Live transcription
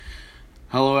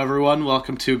Hello, everyone.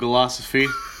 Welcome to Golosophy.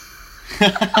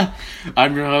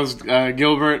 I'm your host,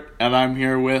 Gilbert, and I'm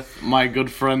here with my good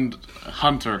friend,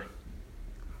 Hunter.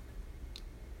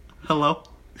 Hello.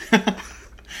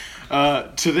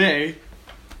 Today,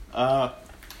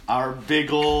 our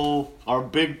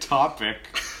big topic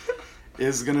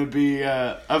is gonna be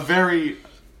a very,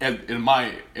 in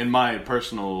my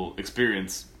personal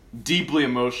experience, deeply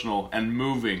emotional and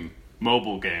moving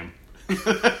mobile game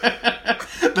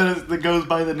that goes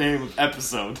by the name of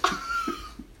Episode.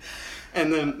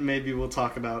 And then maybe we'll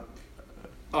talk about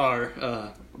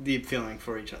our deep feeling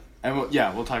for each other. And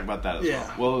we'll talk about that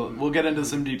as well. We'll get into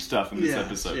some deep stuff in this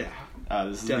episode. Yeah,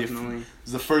 this is definitely. This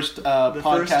is the first podcast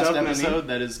first episode many.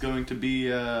 that is going to be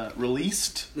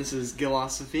released. This is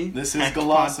Golosophy. This is Hecht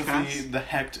Golosophy, podcast. the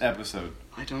Hecht episode.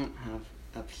 I don't have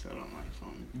Episode on my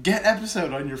phone. Get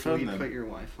Episode on your phone Will you then. put your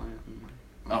Wi-Fi on my...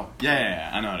 Oh, yeah,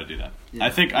 I know how to do that. Yeah. I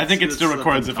think it still It's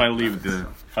records the if I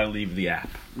leave the app.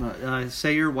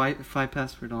 Say your Wi-Fi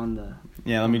password on the...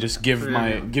 Yeah, let me just give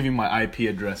Yeah. you my IP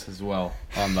address as well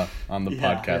on the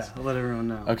podcast. Yeah, I'll let everyone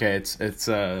know. Okay, it's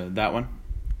that one.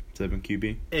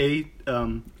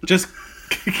 7QB. Just...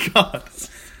 God.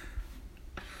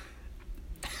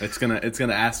 It's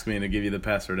gonna ask me to give you the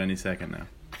password any second now.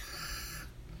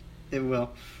 It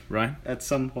will. Right? At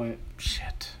some point.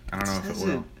 Shit. I don't know if Says it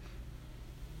will.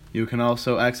 You can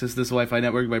also access this Wi-Fi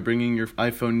network by bringing your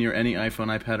iPhone near any iPhone,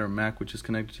 iPad, or Mac which is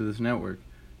connected to this network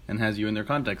and has you in their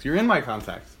contacts. You're in my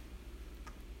contacts.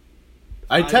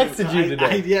 I texted you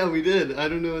today. Yeah, we did. I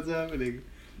don't know what's happening.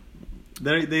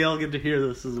 They all get to hear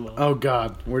this as well. Oh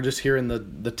God, we're just hearing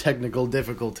the technical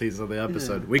difficulties of the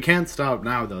episode. Yeah. We can't stop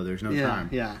now though. There's no time.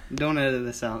 Yeah. Don't edit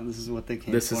this out. This is what they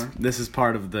came for. This is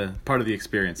part of the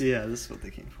experience. Yeah, this is what they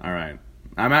came for. All right.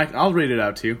 I'll read it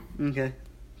out to you. Okay.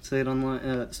 Say it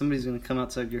online. Somebody's gonna come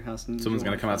outside your house and use Someone's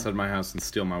your gonna come Wi-Fi. outside my house and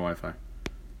steal my Wi-Fi.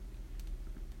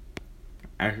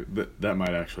 That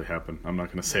might actually happen. I'm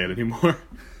not gonna say it anymore.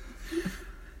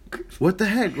 What the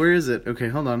heck? Where is it? Okay,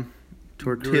 hold on.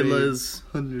 Tortillas.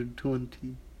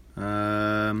 120.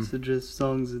 Suggest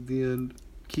songs at the end.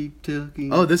 Keep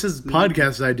talking. Oh, this is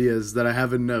podcast ideas that I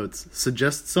have in notes.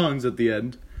 Suggest songs at the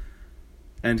end.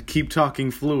 And keep talking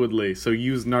fluidly. So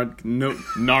use note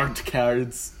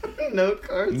cards. Note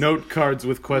cards? Note cards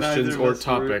with questions Neither or of us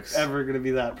topics. Were ever going to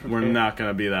be that prepared. We're not going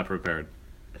to be that prepared.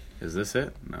 Is this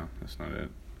it? No, that's not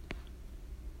it.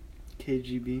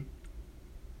 KGB.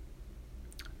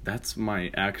 That's my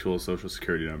actual social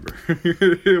security number.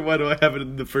 Why do I have it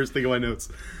in the first thing of my notes?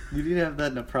 You need to have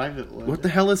that in a private one. What the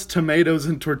hell is tomatoes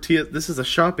and tortillas? This is a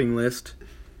shopping list.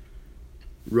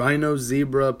 Rhino,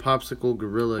 zebra, popsicle,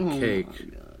 gorilla, cake. My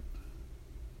God.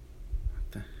 What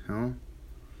the hell?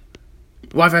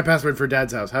 Wi-Fi password for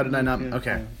Dad's house. How did I not?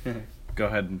 Okay. Go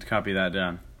ahead and copy that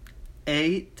down.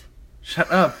 8.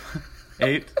 Shut up.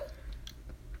 8.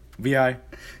 VI.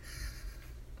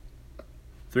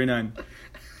 39.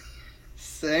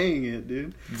 Saying it,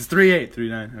 dude. It's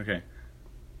 3839. Okay.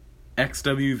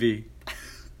 XWV.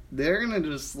 They're gonna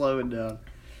just slow it down.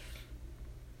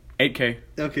 8K.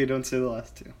 Okay, don't say the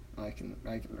last two. I can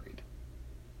read.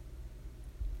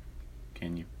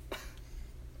 Can you?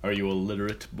 Are you a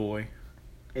literate boy?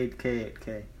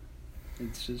 8K.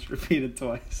 It's just repeated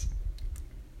twice.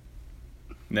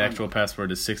 The actual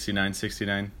password is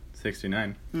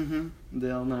 696969.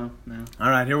 They all know now. All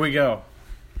right, here we go.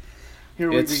 Here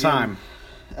we It's begin. time.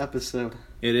 Episode.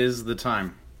 It is the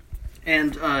time.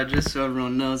 And just so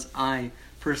everyone knows, I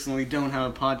personally don't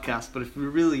have a podcast, but if you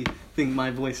really think my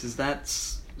voice is that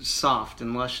soft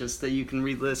and luscious that you can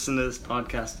re-listen to this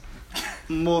podcast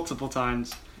multiple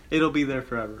times, it'll be there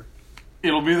forever.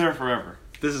 It'll be there forever.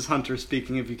 This is Hunter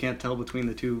speaking, if you can't tell between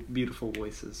the two beautiful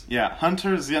voices. Yeah,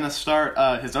 Hunter's going to start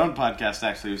his own podcast,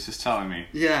 actually. He was just telling me.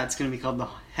 Yeah, it's going to be called the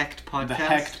Hecht Podcast. The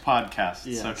Hecht Podcast.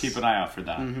 Yes. So keep an eye out for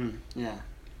that. Yeah.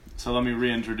 So let me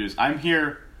reintroduce. I'm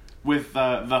here with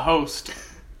the host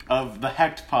of the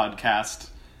Hecht Podcast.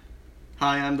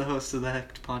 Hi, I'm the host of the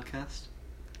Hecht Podcast.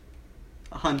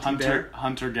 Hunter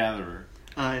Gatherer.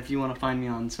 If you want to find me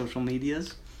on social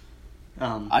medias,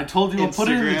 I told you I'll put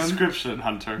it in the Instagram, description,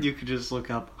 Hunter. you could just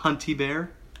look up Hunty Bear.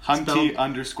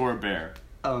 Hunty_bear.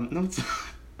 No, it's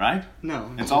Right?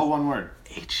 no. It's all one word.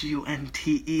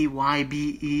 HUNTEYBEAR.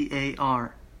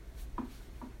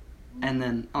 And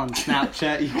then on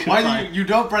Snapchat, you can Why find... you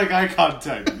don't break eye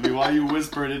contact with me while you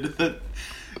whisper it into the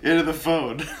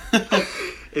phone.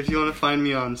 If you want to find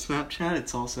me on Snapchat,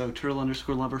 it's also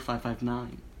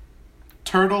turtle_lover559.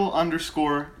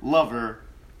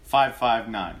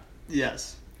 Turtle_lover559.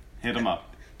 Yes. Hit him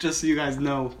up. Just so you guys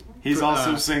know. He's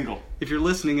also single. If you're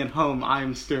listening at home, I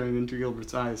am staring into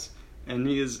Gilbert's eyes, and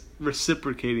he is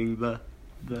reciprocating the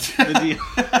the deal.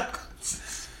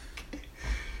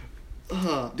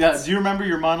 Yeah, do you remember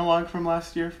your monologue from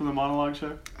last year, from the monologue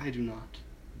show? I do not.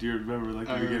 Do you remember, like,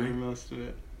 the I beginning? remember most of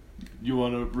it. You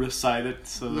want to recite it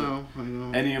so that No, I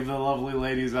don't. any of the lovely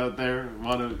ladies out there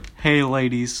want to... Hey,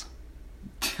 ladies.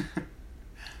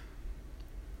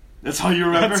 That's all you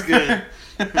remember? That's good.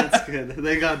 That's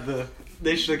good.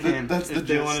 They shook hands. That's the If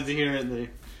they gist. wanted to hear it, they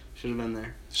should have been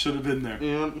there. Should have been there.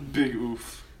 Yeah. Big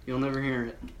oof. You'll never hear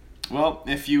it. Well,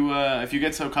 if you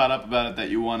get so caught up about it that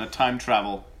you want to time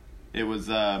travel, it was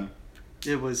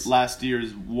last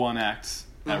year's 1X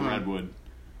at Uh-huh. Redwood.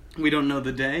 We don't know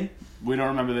the day. We don't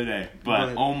remember the day,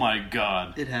 but oh my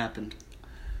god. It happened.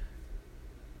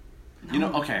 You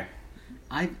know, okay.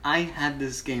 I had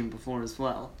this game before as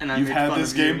well, and I You've made had fun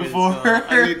this of you game as before? well.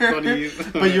 I made fun of you.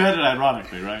 But you had it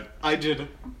ironically, right? I did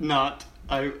not.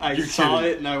 I You're saw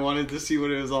kidding. it and I wanted to see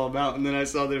what it was all about, and then I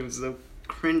saw that it was so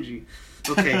cringy.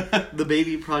 Okay, the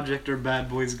Baby Project or Bad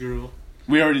Boys Girl.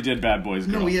 We already did Bad Boys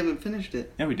Girl. No, we haven't finished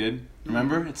it. Yeah, we did.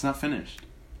 Remember? It's not finished.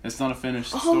 It's not a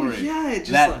finished Oh, story. yeah, it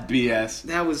just that like- BS.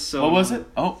 That was so. What was it?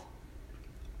 Oh,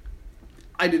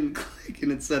 I didn't click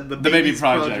and it said the the Baby Baby's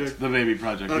Project. The Baby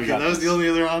Project. Okay, that was the only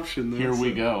other option. Though, Here we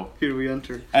so go. Here we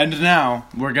enter. And now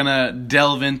we're gonna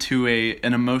delve into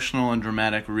an emotional and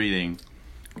dramatic reading.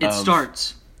 It of-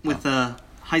 starts with a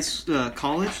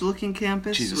college-looking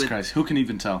campus. Jesus with Christ, who can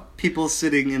even tell? people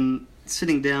sitting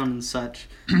down and such.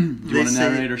 Do you want to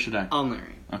narrate or should I? I'll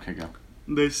narrate. Okay, go.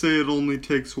 They say it only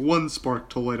takes one spark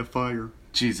to light a fire.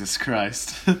 Jesus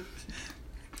Christ.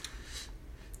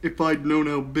 If I'd known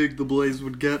how big the blaze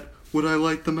would get, would I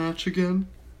light the match again?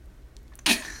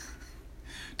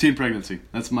 Teen pregnancy.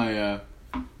 That's my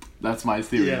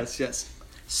theory. Yes.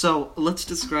 So, let's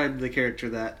describe the character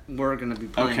that we're going to be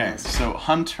playing Okay, as. so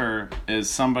Hunter is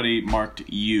somebody marked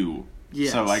you.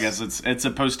 Yes. So I guess it's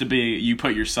supposed to be you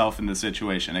put yourself in the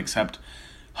situation, except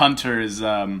Hunter is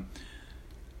an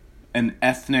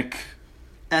ethnic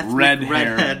red-haired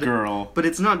redhead. girl. But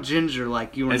it's not ginger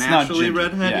like you were It's not naturally ginger,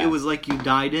 redhead. yeah. It was like you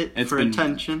dyed it for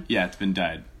attention. Yeah, it's been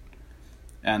dyed.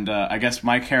 And I guess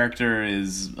my character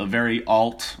is a very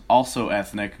also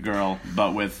ethnic girl,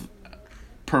 but with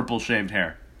purple shaved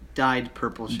hair. Dyed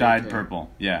purple shade Dyed hair.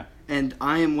 purple, yeah. And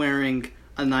I am wearing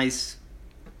a nice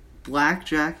black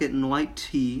jacket and white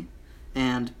tee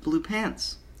and blue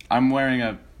pants. I'm wearing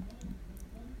a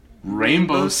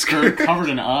rainbow skirt covered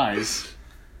in eyes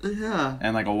Yeah.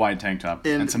 and like a white tank top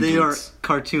And and some they boots. are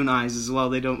cartoon eyes as well.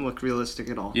 They don't look realistic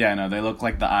at all. Yeah, no, they look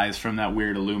like the eyes from that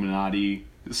weird Illuminati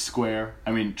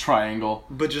triangle.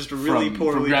 But just really from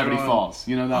poorly Gravity drawn. Falls.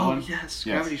 You know that Oh, one? yes,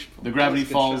 Yes. Gravity Falls. The Gravity That was a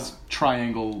good Falls show.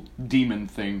 triangle demon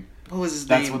thing. What was his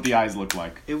That's name? what the eyes look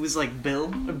like. It was like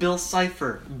Bill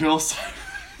Cipher. Bill Cipher.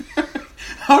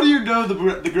 How do you know the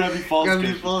Gravity Falls? Gravity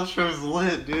character? Falls show's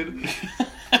lit, dude.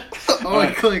 Oh, Alright.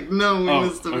 I clicked. No, we Oh,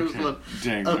 missed the first okay. one.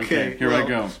 Dang. Okay, Okay. Here I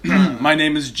well. go. My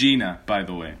name is Gina, by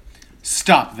the way.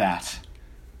 Stop that.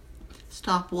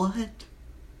 Stop what?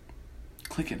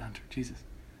 Click it, Hunter. Jesus.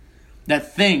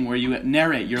 That thing where you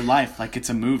narrate your life like it's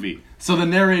a movie. So the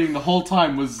narrating the whole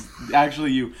time was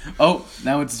actually you. Oh,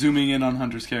 now it's zooming in on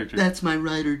Hunter's character. That's my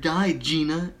ride or die,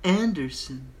 Gina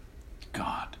Anderson.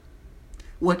 God.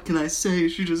 What can I say?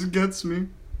 She just gets me.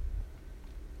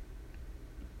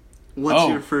 What's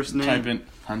your first name? Type in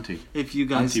Hunty. If you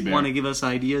guys Hunty Bear. want to give us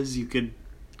ideas, you could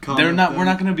comment. They're not. them. We're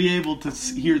not going to be able to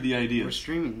hear the We're ideas.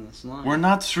 streaming this live. We're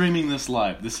not streaming this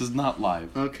live. This is not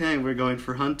live. Okay, we're going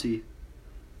for Hunty.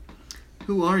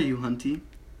 Who are you, Hunty?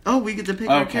 Oh, we get to pick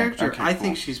our Okay, character. okay, I cool.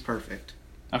 think she's perfect.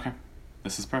 Okay.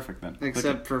 This is perfect then. Click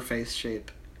Except for face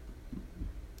shape.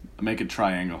 it. Make it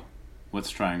triangle. What's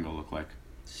triangle look like?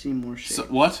 See more shape. So,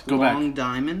 what? Go Long back.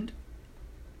 diamond.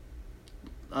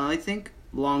 I think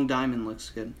long diamond looks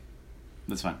good.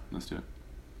 That's fine. Let's do it.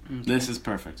 Okay. This is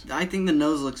perfect. I think the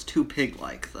nose looks too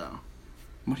pig-like, though.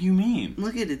 What do you mean?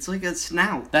 Look at it. It's like a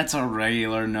snout. That's a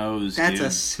regular nose, That's dude.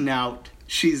 a snout.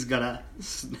 She's got a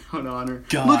snout on her.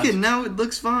 God. Look at now. It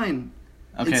looks fine.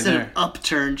 Okay, Instead there. of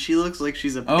upturned, she looks like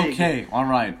she's a pig. Okay,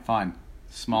 alright, fine.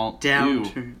 Small. Ew.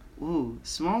 Downturned. Ooh,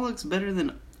 small looks better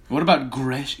than What about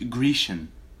Grecian?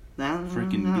 that.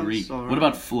 Freaking that's Greek. all What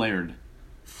about right. flared?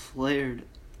 flared?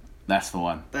 That's the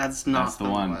one. That's not That's the the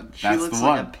one. one. She That's looks the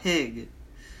like one. a pig.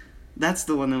 That's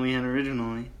the one that we had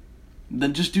originally.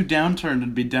 Then just do downturned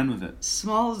and be done with it.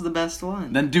 Small is the best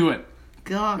one. Then do it.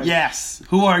 God. Yes.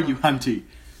 Who are you, Hunty?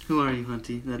 Who are you,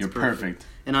 Hunty? That's You're perfect.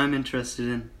 And I'm interested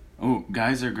in. Oh,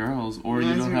 guys or girls, or you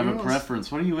Guys don't or have a girls.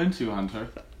 preference. What are you into, Hunter?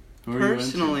 Who are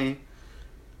Personally, you into?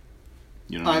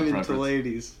 You don't have I'm a into preference.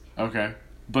 ladies. Okay,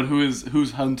 but who's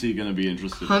Hunty gonna be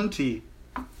interested? in? Hunty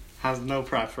has no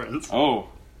preference. Oh,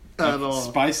 At all.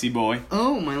 Spicy boy.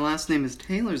 Oh, my last name is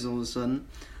Taylor's all of a sudden.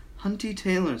 Hunty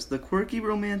Taylor's, the quirky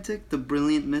romantic, the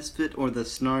brilliant misfit, or the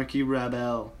snarky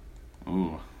rebel?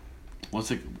 Ooh. What's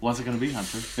it gonna be,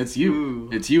 Hunter? It's you. Ooh.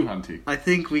 It's you, Hunty. I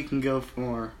think we can go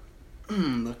for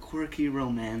the quirky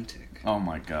romantic. Oh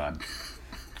my god.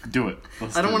 Do it.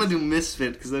 I don't want to do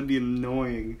misfit because that'd be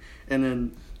annoying. And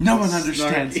then No one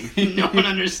understands me. No one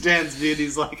understands me, and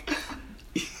he's like,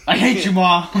 I hate you,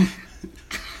 Mom.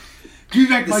 Give me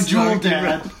back my The jewel, snarky Dad.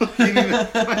 rebel. Give me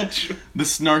back my jewel. The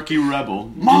snarky rebel.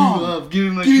 Give me Mom, love. Give me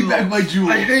my give jewel. me back my jewel.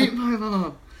 I hate my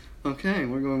mom. Okay,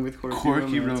 we're going with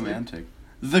Quirky romantic.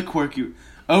 The quirky.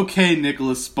 Okay,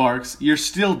 Nicholas Sparks, you're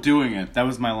still doing it. That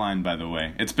was my line, by the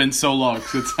way. It's been so long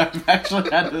since I've actually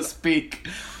had to speak.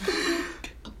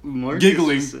 Marcus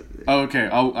Giggling. is- Oh, okay,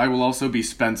 I will also be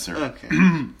Spencer. Okay.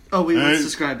 Oh wait, let's Hey.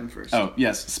 describe him first. Oh,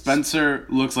 yes, Spencer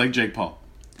looks like Jake Paul.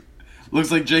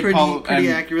 Looks like Jake pretty, Paul. pretty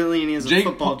and accurately, and he has a Jake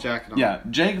football Paul- jacket on. Yeah,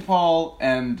 Jake Paul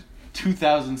and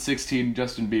 2016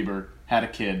 Justin Bieber had a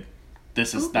kid.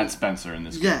 That's Spencer in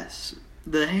this. Yes.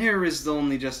 The hair is the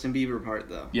only Justin Bieber part,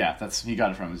 though. Yeah, he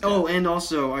got it from his dad. Oh, and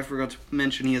also, I forgot to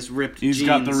mention he has ripped jeans. He's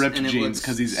got the ripped and it jeans looks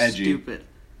 'cause he's edgy. Stupid.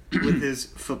 With his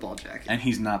football jacket. And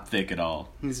he's not thick at all.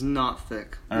 He's not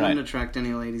thick. All Wouldn't right. attract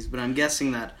any ladies, but I'm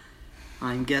guessing that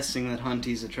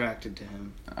Hunty's attracted to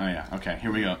him. Oh yeah, okay,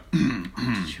 here we go.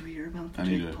 Did you hear about the I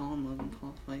need Jake to- Paul and Logan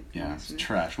Paul fight? Yeah, it's yesterday?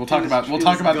 trash. We'll It talk was- about it was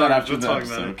that garbage. after We'll the talk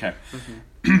episode. about Okay.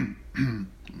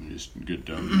 Let me just get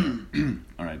down there.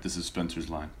 All right, this is Spencer's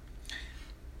line.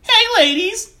 Hey,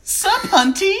 ladies, sup,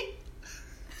 Hunty?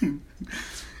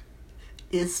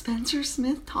 Is Spencer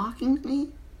Smith talking to me?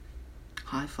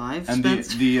 High five, And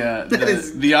Spencer.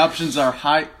 the options are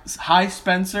hi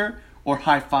Spencer or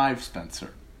high five Spencer.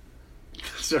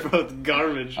 They're both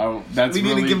garbage. Oh, that's we need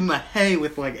really, to give him a hey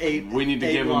with like eight. We need to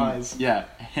eight give Ys. him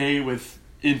hey with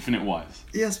infinite Y's.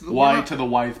 Yes, but Y we're to not- the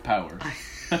Yth power.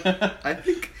 I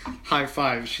think high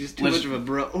five. She's too Let's- much of a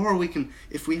bro. Or we can,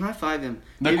 if we high five him,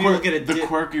 The, maybe quir- we'll get a the dip.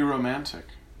 quirky romantic.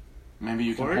 Maybe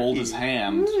you can hold his Quirky.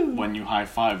 hand Ooh. when you high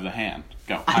five the hand.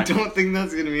 Go. I don't think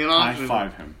that's gonna be an high option.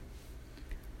 five him.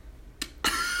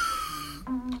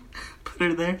 Put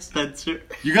her there, Spencer.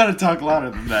 You gotta talk louder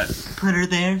than that. Put her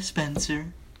there,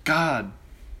 Spencer. God.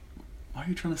 Why are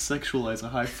you trying to sexualize a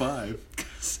high five?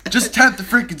 Just tap the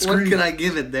freaking What screen. could I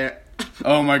give it there?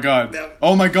 Oh my god. No.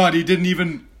 Oh my god, he didn't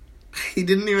even He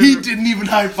didn't even.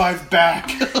 high five back.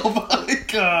 Oh my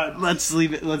god. Let's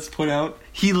leave it. Let's put out.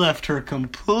 He left her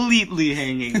completely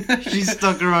hanging. She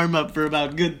stuck her arm up for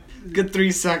about good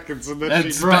 3 seconds, and then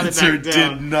And she brought Spencer it back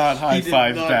down. did not high He did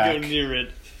five not back. go near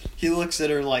it. He looks at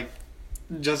her like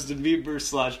Justin Bieber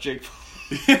 / Jake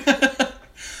Paul.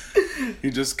 He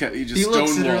just He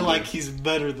looks at her stonewalled like he's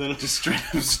better than. just straight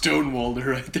up stonewalled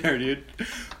her right there, dude.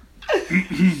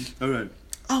 All right.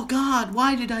 Oh God!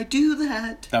 Why did I do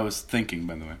that? That was thinking,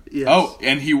 by the way. Yes. Oh,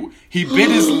 and he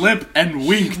bit his lip and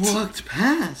winked. He walked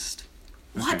past.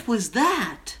 What Okay. was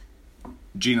that?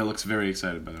 Gina looks very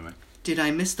excited, by the way. Did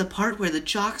I miss the part where the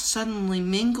jocks suddenly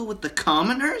mingle with the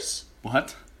commoners?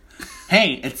 What?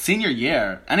 Hey, it's senior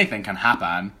year. Anything can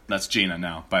happen. That's Gina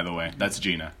now, by the way. That's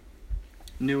Gina.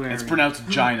 New area. It's pronounced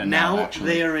Gina now, Now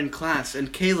actually. they are in class,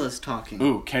 and Kayla's talking.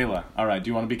 Ooh, Kayla. All right, do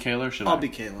you want to be Kayla or should I? I'll be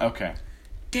Kayla. Okay.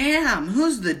 Damn,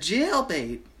 who's the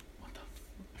jailbait?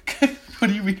 What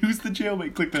do you mean? Who's the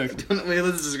jailmate? Click the next one. Wait,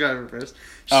 let's describe her first.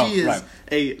 She Oh, is right.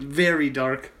 a very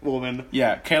dark woman.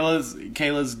 Yeah,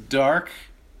 Kayla's dark,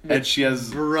 and she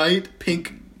has Bright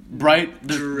pink. bright.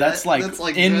 That's like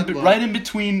dreadlock. right in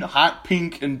between hot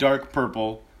pink and dark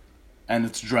purple, and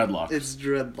it's dreadlocks. It's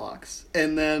dreadlocks.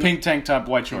 And then... Pink tank top,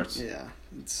 white shorts. Yeah,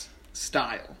 it's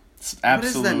style. It's What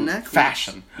is that absolute necklace?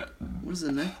 fashion. What is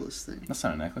the necklace thing? That's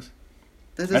not a necklace.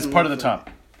 That That's doesn't part of look the top.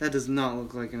 like- That does not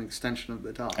look like an extension of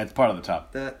the top. It's part of the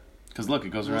top. That... Because look, it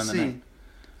goes We'll around the see. neck.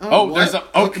 Oh, there's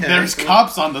what? there's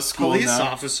cops on the school Police now.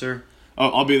 officer. Oh,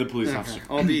 I'll be the police Okay, officer.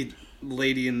 I'll be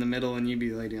lady in the middle and you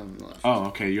be lady on the left. Oh,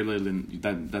 okay. You're literally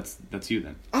that's you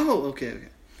then. Oh, okay.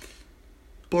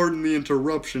 Pardon the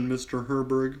interruption, Mr.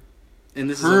 Herberg. And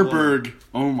this is a woman. Herberg.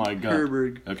 Oh my god.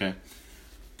 Herberg. Okay.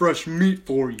 Fresh meat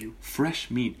for you. Fresh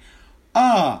meat.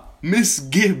 Ah, Miss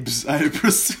Gibbs, I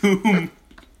presume.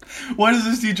 Why does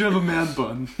this teacher have a man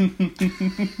bun?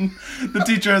 The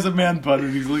teacher has a man bun,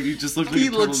 and he just looks like He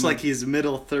a looks like he's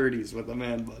middle 30s with a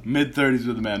man bun. mid-30s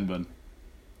with a man bun,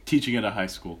 teaching at a high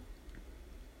school.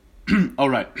 All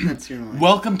right. That's your line.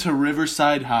 Welcome to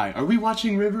Riverside High. Are we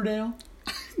watching Riverdale?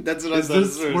 That's what Is I thought.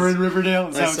 this we're in Riverdale?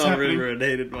 Is that I what's saw happening? River and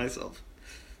hated myself.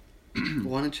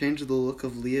 Want to change the look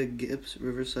of Leah Gibbs,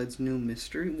 Riverside's new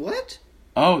mystery? What?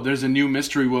 Oh, there's a new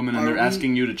mystery woman, and Are they're we-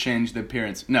 asking you to change the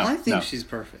appearance. No, I think no. she's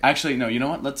perfect. Actually, no. You know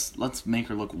what? Let's make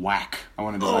her look whack. I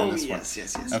want to design this one.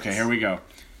 yes. Okay, here we go.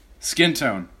 Skin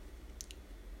tone.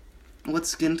 What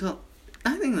skin tone?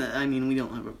 I think that, we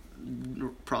don't have a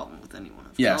problem with anyone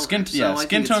of Yeah, color, skin. so Yeah, I skin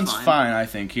think it's tone's fine. I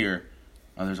think here.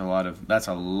 Oh, there's a lot of. That's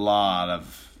a lot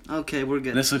of. Okay, we're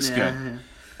good. This looks good.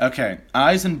 Yeah. Okay,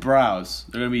 eyes and brows.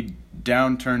 They're gonna be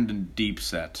downturned and deep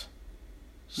set.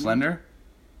 Slender.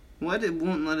 What? It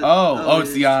won't let it... Oh,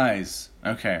 it's it the is. eyes.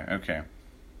 Okay.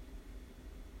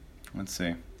 Let's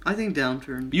see. I think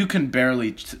downturned. You can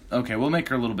barely. Okay, we'll make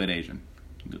her a little bit Asian.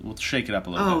 We'll shake it up a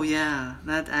little Oh, bit. yeah.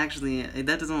 That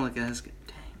doesn't look as good.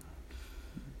 Dang.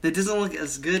 That doesn't look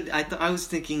as good. I was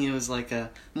thinking it was like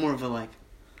a... More of a, like,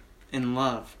 in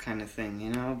love kind of thing, you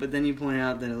know? But then you point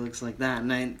out that it looks like that,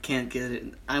 and I can't get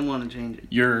it. I want to change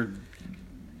it.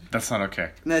 That's not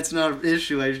okay. That's not an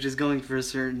issue. I was just going for a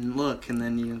certain look, and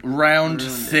then you... Round, ruined it.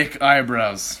 thick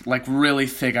eyebrows. Like really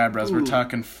thick eyebrows. We're Ooh,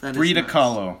 talking that is Frida nice.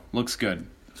 Kahlo. Looks good.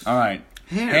 Alright.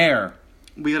 Hair.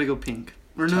 We gotta go pink.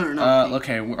 Or no, not pink.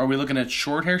 Okay, are we looking at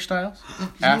short hairstyles? You know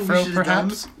what we Afro, should have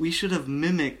perhaps? done? We should have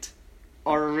mimicked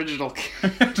our original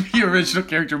character. The original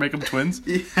character, make them twins?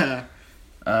 Yeah.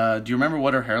 Do you remember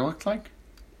what her hair looked like?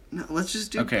 No, let's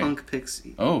just do Okay. punk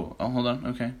pixie. Oh, hold on.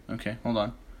 Okay, hold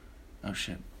on. Oh,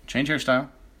 shit. Change hairstyle.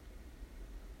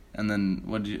 And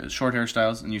then, short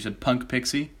hairstyles, and you said punk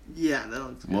pixie? Yeah, that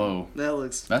looks good. Whoa. That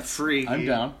looks That's freaky. I'm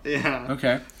down. Yeah.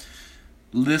 Okay.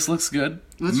 This looks good.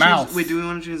 Let's Mouth. Wait, do we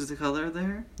want to change the color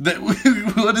there?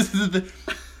 What is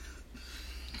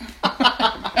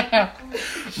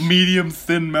medium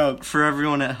thin mouth? For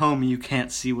everyone at home, you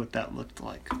can't see what that looked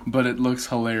like. But it looks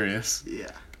hilarious.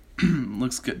 Yeah.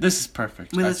 Looks good. This is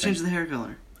perfect. Wait, I let's think. change the hair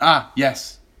color. Ah,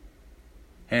 yes.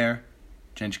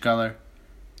 Change color.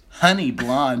 Honey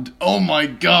blonde. Oh my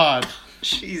god.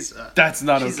 That's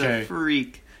not she's okay. a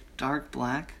freak. Dark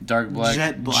black. Dark black.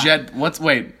 Jet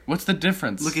black. What's the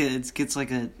difference? Look at it. It gets like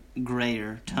a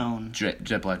grayer tone.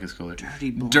 Jet black is cooler.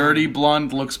 Dirty blonde. Dirty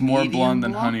blonde looks more Medium blonde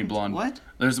than honey blonde. What?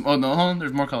 There's hold on,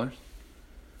 there's more colors.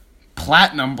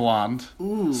 Platinum blonde.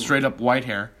 Ooh. Straight up white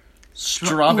hair.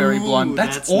 Strawberry Ooh, blonde.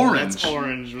 That's orange. That's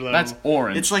orange. Though. That's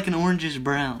orange. It's like an orangish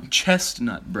brown.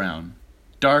 Chestnut brown.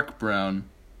 Dark brown.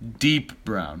 Deep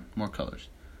brown. More colors.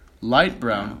 Light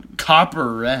brown.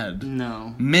 Copper red.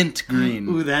 No. Mint green.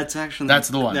 Ooh, that's actually... That's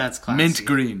the one. That's classy. Mint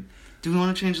green. Do we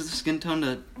want to change the skin tone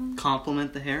to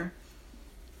complement the hair?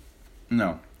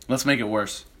 No. Let's make it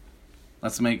worse.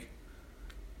 Let's make...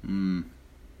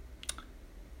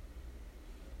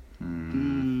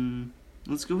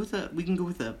 Let's go with we can go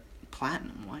with a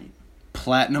platinum white.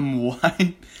 Platinum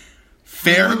white.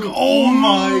 Oh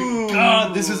my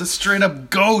god, this is a straight up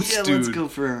ghost, Yeah, dude. let's go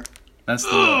for That's the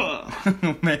one.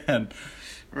 Oh man.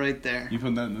 right there. You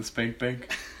put that in the spank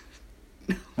bank?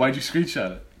 Why'd you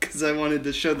screenshot it? Because I wanted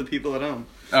to show the people at home.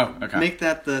 Oh, okay. Make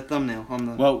that the thumbnail on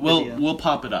the Well, video. we'll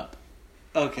pop it up.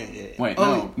 Okay, yeah. Wait,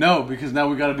 Oh, no, because now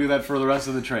we got to do that for the rest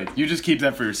of the trade. You just keep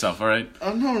that for yourself, all right?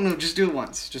 Oh, no, just do it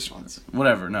once. Just once.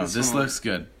 Whatever. No, This this one. looks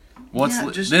good. Yeah,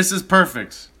 just- This is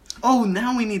perfect. Oh,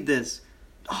 now we need this.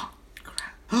 Oh,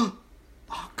 crap.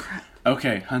 Oh, crap.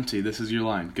 Okay, Hunty, this is your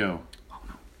line. Go.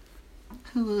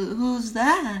 Who's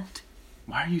that?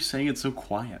 Why are you saying it so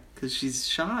quiet? Because she's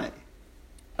shy.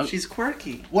 Oh. She's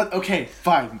quirky. What? Okay,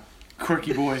 fine.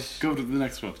 Quirky boy, go to the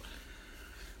next one.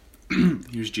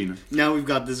 Here's Gina. Now we've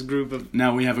got this group of...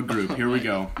 Now we have a group. Here we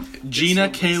go. Gina,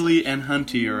 one Kaylee, and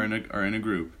Hunty are in a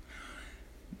group.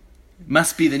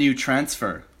 Must be the new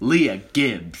transfer. Leah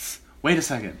Gibbs. Wait a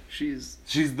second. She's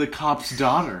the cop's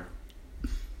daughter.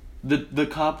 The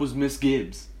cop was Miss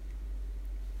Gibbs.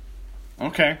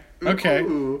 Okay.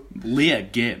 Ooh. Leah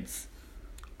Gibbs.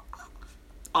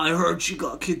 I heard she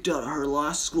got kicked out of her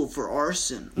last school for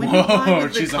arson. Whoa, Why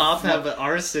would the she's a cop fl- have an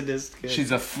arsonist kid? She's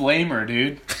a flamer,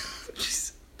 dude.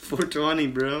 She's 420,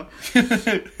 bro.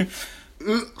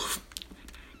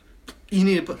 You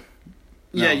need to put...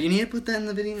 No. Yeah, you need to put that in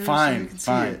the video. Fine, so you can see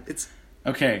fine. it. It's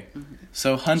Okay,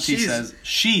 so Hunty She's- says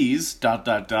she's ...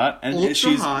 and Ultra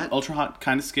she's hot. ultra hot,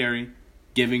 kind of scary,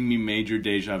 giving me major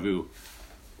deja vu.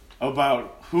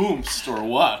 About whomst or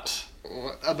what?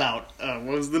 about what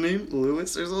was the name?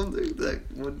 Lewis or something?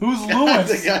 Who's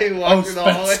Lewis? The guy who walked through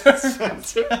the hallway.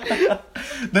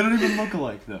 Spencer. They don't even look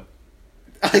alike though.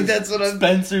 I think that's what I'm...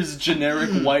 Spencer's generic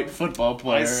white football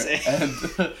player, see.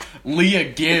 and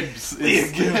Leah Gibbs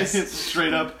is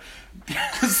straight up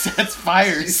sets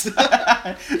fires.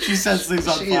 She sets things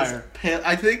on She fire. is pale.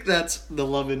 I think that's the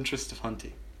love interest of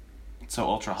Hunty. So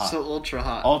ultra hot. So ultra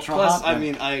hot. Ultra Plus, hot, I then.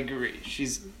 mean, I agree.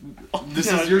 She's...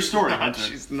 This No, is your she's story, not. Hunter.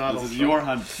 She's not This is ultra your hot.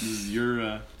 hunt. This is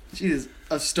your. She is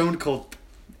a stone cold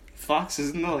Fox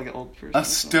isn't that like an old person? A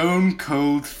stone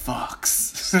cold fox.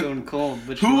 Stone cold.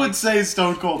 But Who would say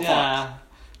stone cold fox? Yeah.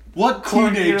 What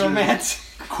Quirky teenagers? romantic.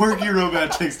 Quirky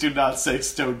romantics do not say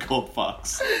stone cold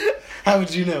fox. How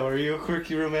would you know? Are you a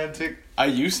quirky romantic? I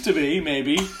used to be,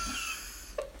 maybe.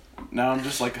 Now I'm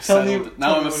just like a Tell me- settled. tell Now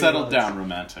me I'm a what he settled was. down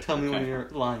romantic. Tell me okay? one of your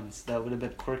lines that would have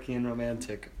been quirky and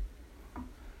romantic.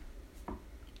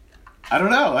 I don't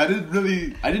know. I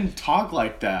didn't talk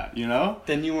like that. You know.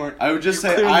 Then you weren't. I would just you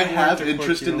say clearly I weren't have a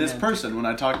interest quirky in this romantic. person. When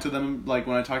I talk to them, like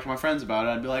when I talk to my friends about it,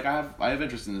 I'd be like, I have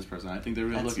interest in this person. I think they're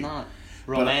really That's looking. not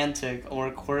romantic or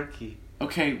quirky.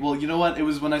 Okay, well, you know what? It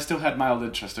was when I still had mild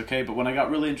interest, okay? But when I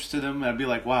got really interested in them, I'd be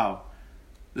like, wow,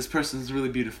 this person's really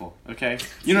beautiful, okay?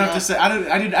 You don't have to say,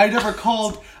 I never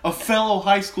called a fellow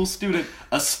high school student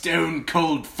a stone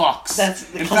cold fox. That's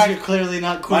in because fact, you're clearly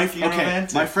not quirky or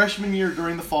romantic. my freshman year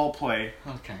during the fall play,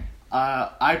 Okay.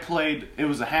 I played, it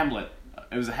was a Hamlet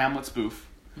spoof.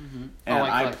 Mm-hmm. And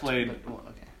I collected, played, but, well,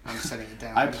 okay. I'm setting it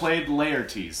down. I played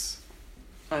Laertes.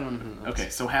 I don't know who that Okay,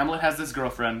 is. so Hamlet has this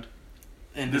girlfriend.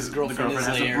 And this- his the girlfriend,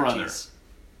 girlfriend is has a brother. Laertes.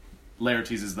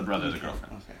 Laertes is the brother of the Okay,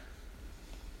 girlfriend. Okay.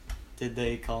 Did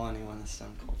they call anyone a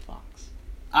stone cold fox?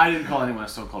 I didn't call anyone a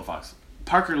stone cold fox.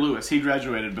 Parker Lewis, he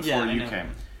graduated before Yeah, I you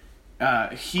know.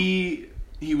 came.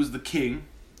 He was the king,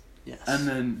 Yes. and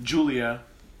then Julia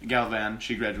Galvan,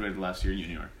 she graduated last year in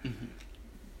Unior. Mhm.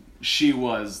 She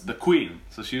was the queen,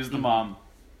 so she was the Mhm. mom.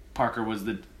 Parker was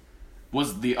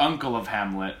the uncle of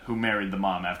Hamlet who married the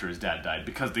mom after his dad died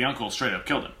because the uncle straight up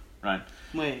killed him. Right?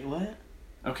 Wait, what?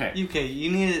 Okay. Okay, you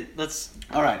need it. Let's.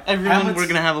 All right. Everyone, Hamlet's- we're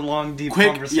gonna have a long, deep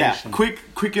quick conversation.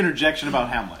 quick interjection about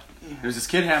Hamlet. There's this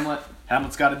kid Hamlet.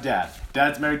 Hamlet's got a dad.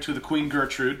 Dad's married to the Queen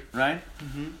Gertrude, right?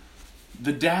 Mm-hmm.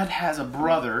 The dad has a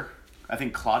brother, I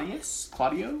think Claudio,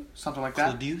 something like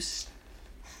that.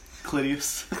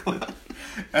 Claudius.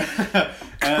 And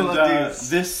Claudius.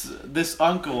 this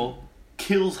uncle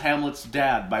kills Hamlet's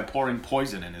dad by pouring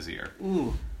poison in his ear.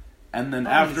 Ooh. And then Oh,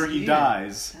 after his he ear.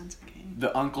 dies, That's okay.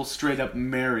 the uncle straight up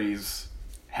marries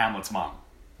Hamlet's mom.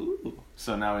 Ooh.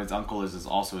 So now his uncle is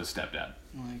also his stepdad.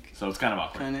 Like, So it's kind of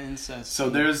awkward. kind of incest. So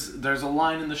there's a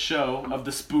line in the show of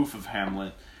the spoof of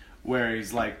Hamlet where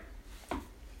he's like,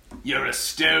 "You're a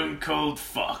stone cold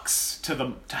fox"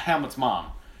 to Hamlet's mom,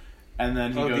 and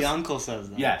then he Oh, goes, the uncle says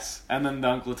that. "Yes," and then the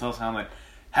uncle tells Hamlet,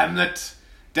 "Hamlet,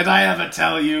 did I ever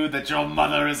tell you that your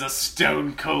mother is a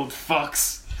stone cold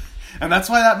fox?" And that's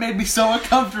why that made me so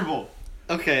uncomfortable.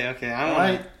 Okay.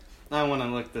 Right? I want to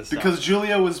look this up. Because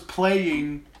Julia was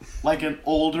playing like an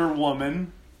older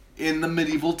woman in the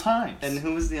medieval times. And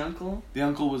who was the uncle? The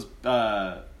uncle was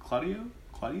Claudius?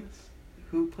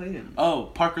 Who played him? Oh,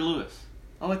 Parker Lewis.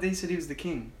 Oh, they said he was the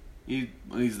king.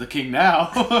 He's the king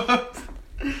now.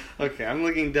 Okay, I'm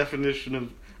looking definition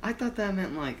of. I thought that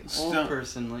meant like old Stone-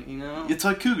 person, like you know, It's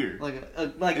like cougar. like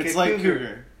It's a like cougar.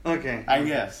 cougar. Okay, I okay.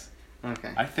 guess.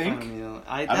 Okay, I think. don't know.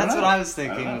 don't That's know. what I was I don't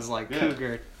thinking know. was like Yeah.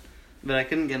 cougar, but I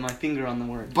couldn't get my finger on the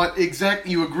word. But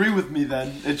you agree with me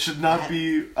then. It should not That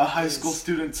be a high is- school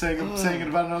student saying it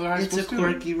about another high It's school a student.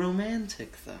 quirky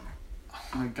romantic, though. Oh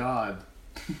my god.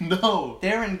 No.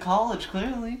 They're in college,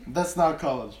 clearly. That's not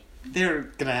college. They're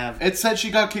gonna have. It said she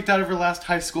got kicked out of her last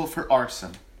high school for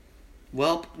arson.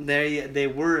 Well, they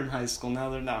were in high school. Now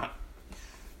they're not.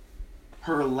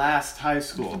 Her last high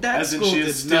school. That as in school she did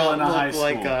is still not in a look high school.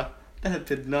 like a. That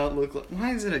did not look like.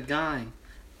 Why is it a guy?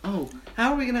 Oh,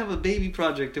 how are we gonna have a baby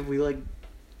project if we like?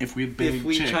 If we bang If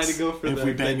we chicks. try to go for if the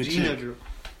we bang a Gina chick. girl,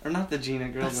 or not the Gina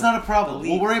girl. That's the- not a problem. the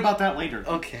We'll lead. worry about that later.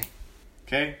 Okay.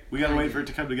 Okay? We gotta wait for it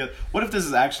to come together. What if this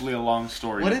is actually a long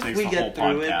story What that if takes we the whole get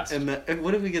through podcast? it and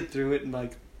what if we get through it in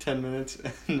like 10 minutes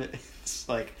and it's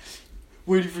like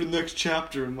waiting for the next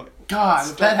chapter and like God, if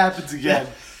Stop. that happens again.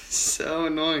 so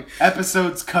annoying.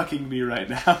 Episode's cucking me right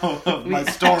now of my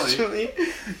We story. actually,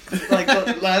 like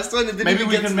the last one, it didn't Maybe even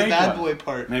we get can to the make bad one. boy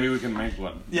part. Maybe we can make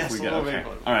one. if Yes, we we'll make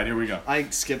one. All right, here we go. I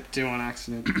skipped 2 on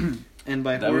accident, and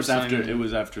by That was horse I after. mean- It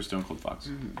was after Stone Cold Fox.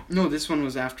 No, this one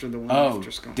was after the one Oh,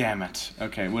 after Skull. damn it.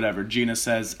 Okay, whatever. Gina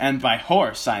says, and by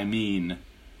horse I mean.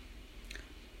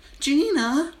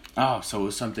 Gina. Oh, so it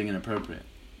was something inappropriate.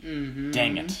 Mm-hmm.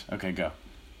 Dang it. Okay, go.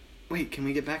 Wait, can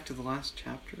we get back to the last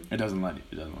chapter? It doesn't let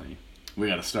you. We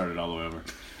gotta start it all the way over.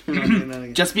 We're not doing that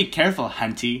again. Just be careful,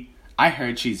 Hunty. I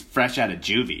heard she's fresh out of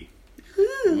juvie.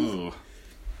 Ooh.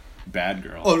 Bad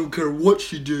girl. I don't care what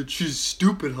she did. She's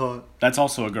stupid hot. That's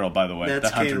also a girl, by the way. That's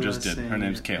that Hunter Kayla just did. saying Her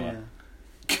name's it,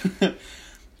 Kayla.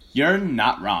 You're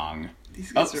not wrong.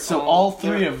 These Oh, guys are so all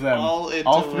three they're of them, all into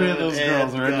all three of women those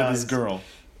girls and are into this guys. girl.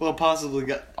 Well, possibly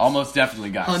guys. Almost definitely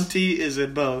guys. Hunty is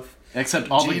in both. Except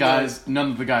all the Gina- guys,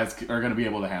 none of the guys are going to be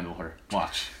able to handle her.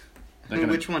 Watch. They're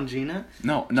Which one, Gina?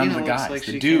 No, none Gina of the looks guys. like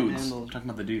The she dudes. can't handle- I'm talking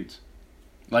about the dudes.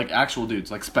 Like actual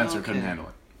dudes. Like Spencer couldn't Okay. handle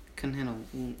it. Couldn't handle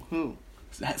who?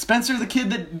 Spencer, the kid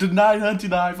that denied Hunty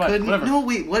the high five. Couldn't, Whatever. no,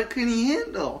 wait, what couldn't he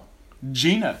handle?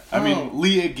 Gina. I mean,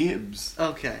 Leah Gibbs.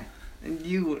 Okay. And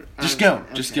you were... Just go.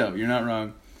 Just go. You're not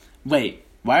wrong. Wait,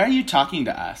 why are you talking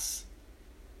to us?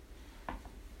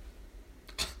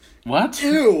 What?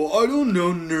 Ew, I don't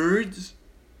know, nerds.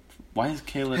 Why is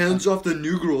Kayla... Hands off the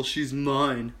new girl, she's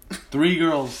mine. 3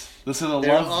 girls. This is a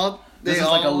They're love... all- this they is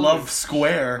like a all- love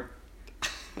square.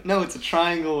 No, it's a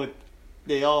triangle with...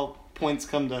 They all... Points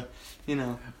come to, you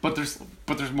know... But there's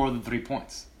more than 3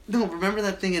 points. No, remember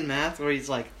that thing in math where he's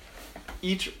like...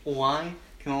 Each y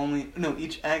can only... No,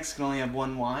 each x can only have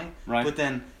one y. Right. But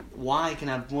then y can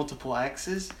have multiple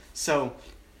x's. So...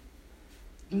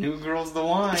 New girl's the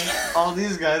y. All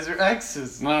these guys are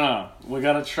x's. No. We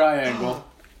got a triangle.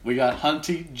 We got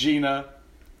Hunty, Gina,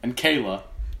 and Kayla.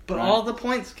 But Right. all the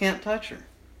points can't touch her.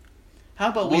 How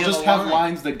about We'll we have just a have line?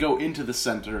 lines that go into the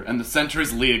center, and the center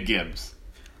is Leah Gibbs.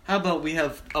 How about we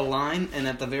have a line, and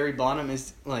at the very bottom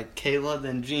is like Kayla,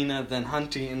 then Gina, then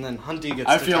Hunty, and then Hunty gets.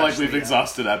 I to feel touch like we've the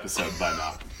exhausted episode by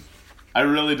now. I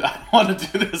really don't want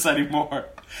to do this anymore.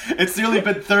 It's nearly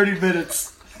been 30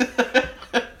 minutes.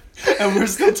 And we're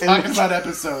still talking about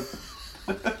episode.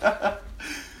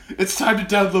 It's time to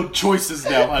download Choices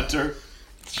now, Hunter.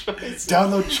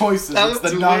 Download Choices. That It's the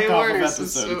was way knockoff of worse.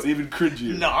 episode. It's even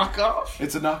cringier. Knockoff.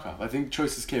 It's a knockoff. I think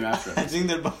Choices came after I it. think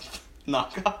they're both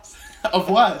knockoffs Of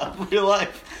what? of real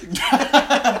life.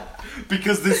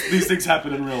 Because these things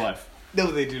happen in real life. No,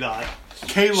 they do not.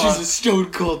 Kayla, She's a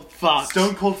stone cold fox.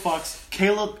 Stone Cold Fox.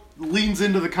 Kayla leans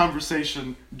into the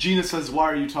conversation. Gina says, "Why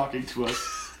are you talking to us?"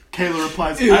 Kayla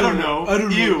replies, Ew. "I don't know. I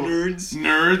don't know, You. nerds."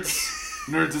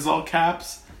 Nerds is all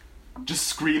caps. Just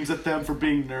screams at them for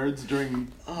being nerds during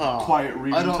Oh, quiet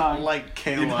reading I don't time like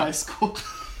in high Kayla. school.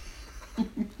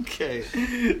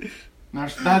 Okay. Now,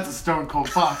 that's a Stone Cold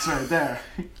Fox right there.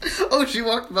 Oh, she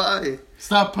walked by.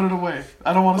 Stop, put it away.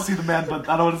 I don't want to see the man bun.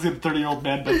 I don't want to see the 30-year-old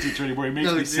man bun teacher anymore. He makes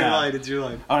No, me it's your line. sad. It's your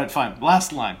line. All right, fine.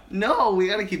 Last line. No, we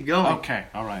gotta keep going. Okay,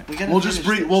 all right. We gotta We'll just finish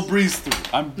breeze. this. We'll breeze through.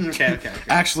 I'm Okay.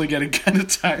 actually getting kind of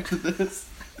tired of this.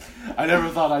 I never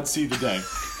thought I'd see the day.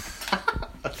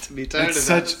 To be tired It's of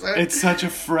such. that. It's such a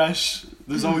fresh.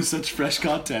 There's always such fresh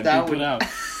content That being put would-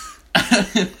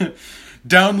 out.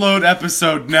 Download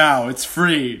episode now. It's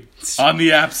free on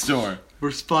the App Store. We're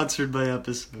sponsored by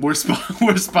episode. We're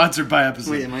sponsored by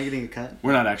Episode. Wait, am I getting a cut?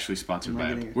 We're not actually sponsored Am I by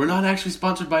getting it. a- We're not actually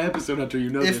sponsored by Episode Hunter.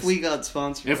 You know If this. we got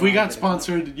sponsored. If we I'll got get a cut.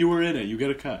 sponsored, you were in it. You get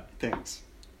a cut. Thanks.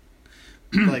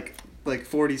 like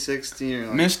 40, 60 or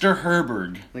like, Mr.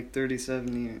 Herberg. like 30,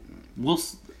 70.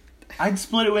 I'd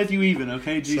split it with you even,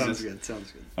 okay? Jesus.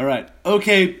 Sounds good. All right.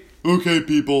 Okay,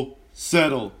 people.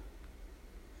 Settle.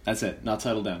 That's it. Not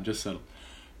settle down. Just settle.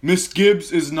 Miss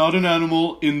Gibbs is not an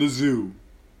animal in the zoo.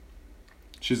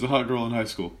 She's a hot girl in high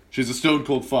school. She's a stone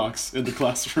cold fox in the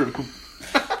classroom.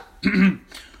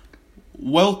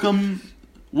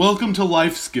 Welcome to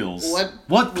life skills.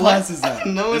 What class is that?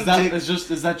 No is one that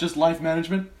is that just life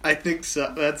management? I think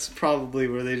so. That's probably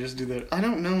where they just do that. I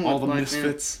don't know what All the life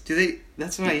misfits. Do they?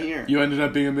 That's what I hear. You ended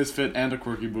up being a misfit and a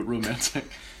quirky but romantic.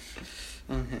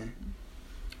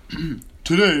 Okay.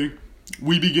 Today,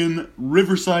 we begin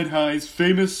Riverside High's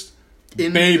famous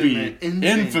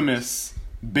infamous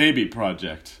baby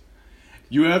project.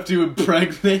 You have to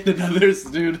impregnate another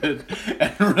student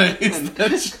and raise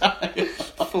the child.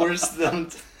 Force them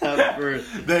to have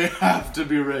birth. They have to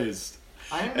be raised.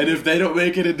 And if they don't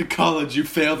make it into college, you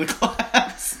fail the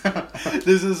class.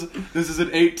 This is an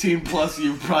 18 plus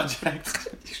U project.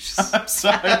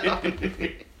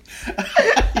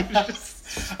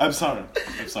 I'm sorry.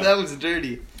 I'm sorry. That was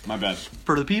dirty. My bad.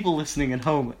 For the people listening at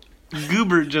home,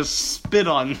 Goober just spit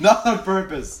on. Not on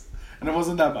purpose. And it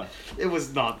wasn't that much. It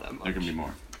was not that much. There can be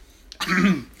more.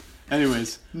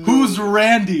 Anyways, who's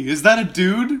Randy? Is that a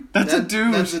dude? That's a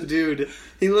dude. That's a dude.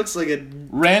 He looks like a.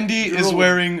 Randy is Girl.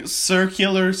 wearing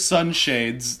circular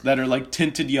sunshades that are like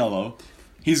tinted yellow.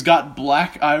 He's got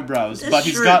black eyebrows, but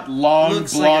he's got long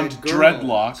Looks blonde like a girl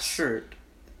dreadlocks. Shirt.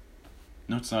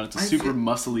 No, it's not. It's a I super feel-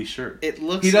 muscly shirt. It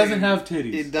looks. He doesn't like have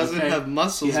titties. It doesn't okay? have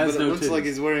muscles, He has but it no looks like titties.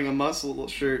 he's wearing a muscle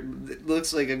shirt. It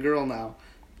looks like a girl now,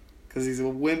 because he's a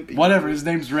wimpy. Whatever, his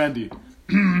name's Randy.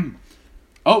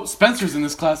 Oh, Spencer's in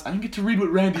this class. I didn't get to read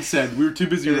what Randy said. We were too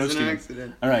busy It was roasting an him.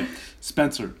 accident. Alright,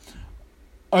 Spencer.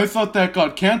 I thought that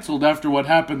got cancelled after what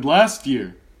happened last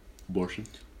year. Abortion.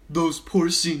 Those poor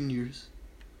seniors.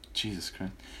 Jesus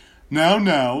Christ.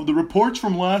 Now, the reports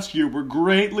from last year were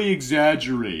greatly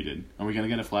exaggerated. Are we gonna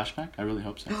get a flashback? I really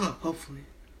hope so. Hopefully.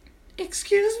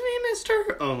 Excuse me,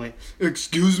 Mr. Oh, wait.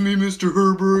 Excuse me, Mr.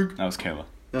 Herberg. That was Kayla.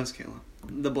 That was Kayla.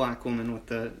 The black woman with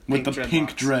the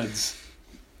Pink dreads.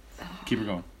 Keep her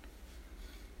going.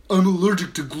 I'm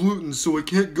allergic to gluten, so I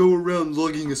can't go around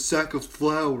lugging a sack of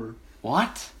flour.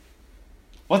 What?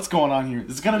 What's going on here?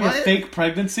 Is it gonna be a fake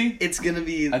pregnancy? It's gonna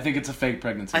be... I think it's a fake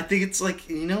pregnancy. I think it's like,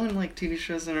 you know in like TV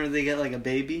shows where they get like a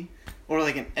baby? Or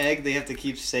like an egg they have to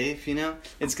keep safe, you know?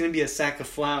 It's gonna be a sack of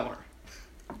flour.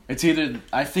 It's either...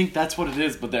 I think that's what it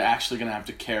is, but they're actually gonna have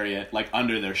to carry it like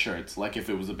under their shirts, like if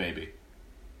it was a baby.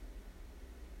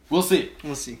 We'll see.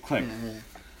 We'll see. Click. Yeah.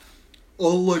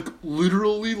 I'll like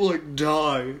literally like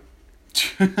die.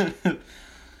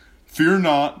 Fear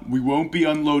not, we won't be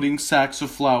unloading sacks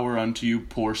of flour onto you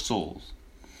poor souls.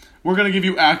 We're gonna give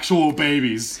you actual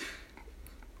babies.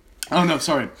 Oh no,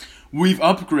 sorry. We've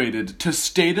upgraded to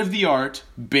state-of-the-art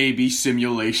baby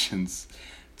simulations.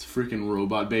 It's a freaking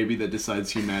robot baby that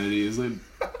decides humanity is a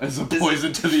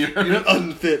poison to the earth. You're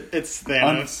unfit. It's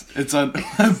Thanos. It's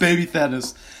baby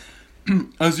Thanos.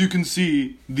 As you can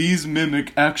see, these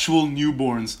mimic actual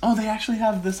newborns. Oh, they actually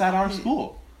have this at our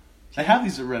school. They have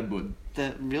these at Redwood.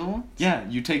 The real one? Yeah,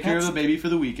 you take care of the baby for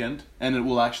the weekend, and it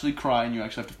will actually cry, and you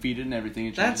actually have to feed it and everything.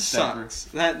 And that sucks.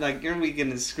 That like your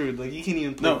weekend is screwed. Like you can't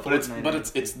even play Fortnite. but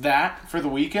it's that for the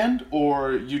weekend,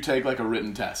 or you take like a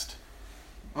written test.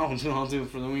 Oh, so I'll do it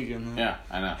for the weekend. Then. Yeah,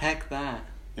 I know. Heck that.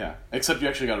 Yeah, except you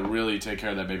actually got to really take care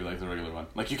of that baby like the regular one.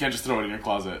 Like you can't just throw it in your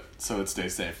closet so it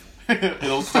stays safe.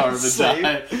 It'll starve and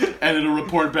die, and it'll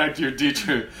report back to your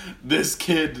teacher. This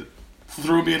kid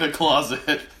threw me in a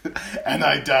closet, and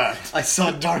I died. I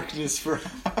saw darkness for...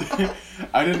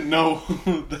 I didn't know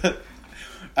that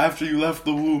after you left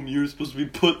the womb, you were supposed to be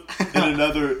put in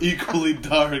another equally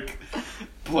dark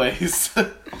place.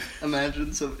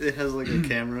 Imagine, so it has like a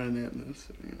camera in it. And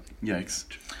Yikes.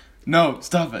 No,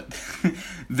 stop it.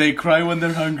 They cry when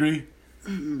they're hungry,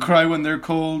 cry when they're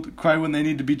cold, cry when they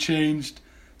need to be changed.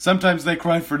 Sometimes they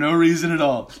cry for no reason at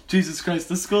all. Jesus Christ,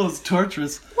 this school is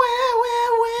torturous.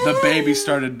 The baby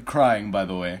started crying, by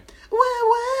the way.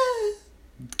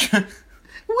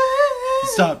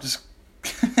 Stop, just...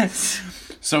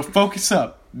 So focus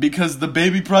up, because the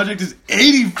baby project is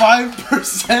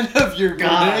 85% of your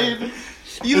grade.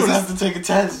 You don't have to take a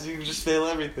test, you can just fail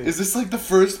everything. Is this like the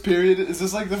first period? Is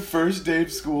this like the first day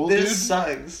of school, dude? This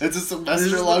sucks. It's a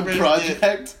semester-long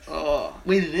project. Oh.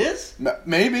 Wait, it is?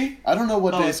 Maybe. I don't know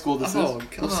what day of school this is.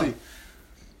 We'll see.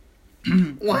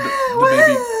 The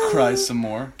baby cries some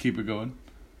more. Keep it going.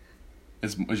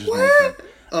 It's just more.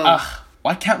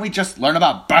 Why can't we just learn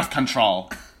about birth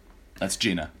control? That's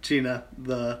Gina. Gina,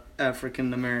 the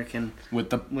African American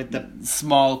with the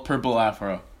small purple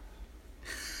afro.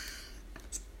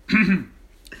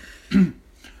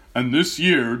 And this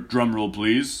year, drumroll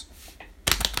please,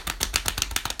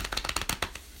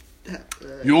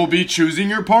 you'll be choosing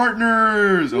your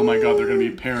partners. Oh my God, they're gonna be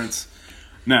parents.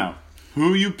 Now,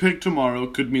 who you pick tomorrow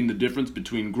could mean the difference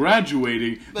between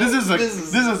graduating. This is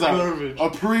a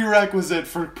prerequisite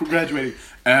for graduating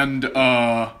and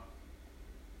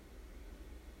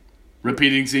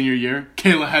repeating senior year.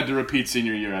 Kayla had to repeat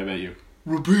senior year, I bet you.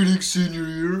 Repeating senior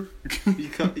year?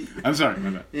 I'm sorry,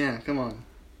 my bad. Yeah, come on.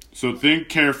 So think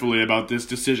carefully about this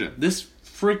decision. This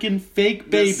freaking fake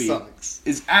baby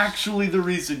is actually the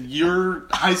reason your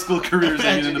high school career is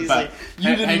hanging in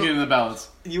the balance.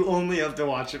 You only have to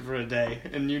watch it for a day,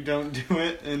 and you don't do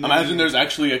it. And imagine there's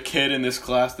actually a kid in this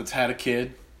class that's had a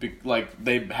kid. Like,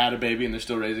 they had a baby and they're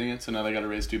still raising it, so now they gotta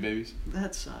raise 2 babies.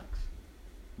 That sucks.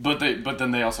 But then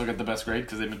they also get the best grade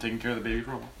because they've been taking care of the baby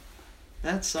for a while.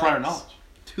 That sucks. Prior knowledge.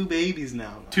 2 babies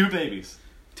now. 2 babies.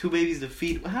 2 babies to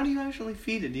feed. How do you actually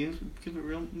feed it? Do you give it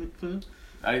real food?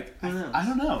 I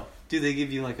don't know. Do they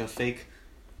give you like a fake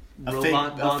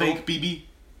robot bottle? A fake BB?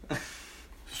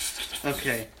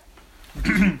 Okay.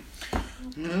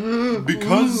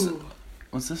 Because...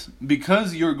 What's this?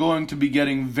 Because you're going to be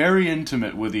getting very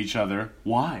intimate with each other.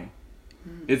 Why?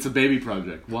 It's a baby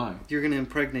project. Why? You're going to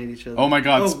impregnate each other. Oh my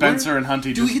God, Spencer and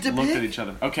Hunty just looked at each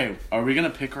other. Okay, are we going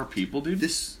to pick our people, dude?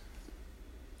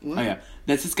 What? Oh yeah.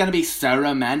 This is going to be so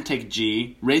romantic,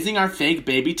 G. Raising our fake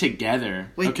baby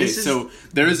together. Wait, okay, so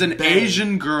there is an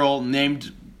Asian girl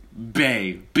named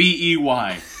Bey.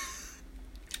 B-E-Y.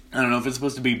 I don't know if it's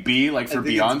supposed to be B, like for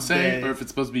Beyonce, or if it's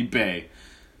supposed to be Bey.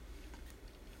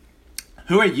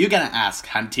 Who are you gonna ask,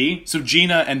 Hunty? So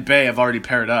Gina and Bey have already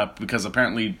paired up because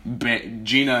apparently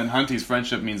Gina and Hunty's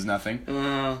friendship means nothing.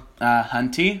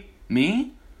 Hunty?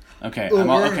 Me? Okay,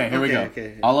 here we go.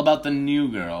 Okay. All about the new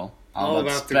girl. All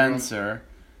about Spencer.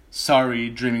 Sorry,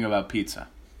 dreaming about pizza.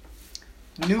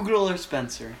 New girl or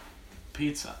Spencer?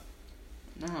 Pizza.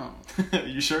 No.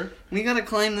 You sure? We gotta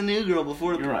claim the new girl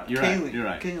before You're right. You're Kaylee, right. You're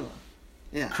right. Kayla.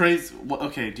 Yeah. Crazy. Well,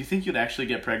 okay, do you think you'd actually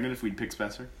get pregnant if we'd pick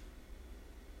Spencer?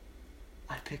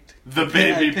 I picked The I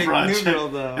baby picked project. New girl,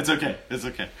 though. It's okay. It's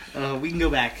okay. We can go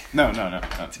back. No.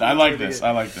 I like this.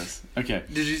 I like this. Okay.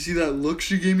 Did you see that look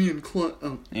she gave me in class?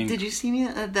 Did you see me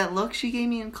that look she gave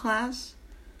me in class?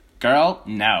 Girl,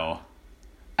 no.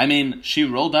 I mean, she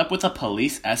rolled up with a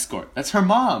police escort. That's her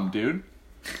mom, dude.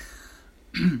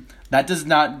 That does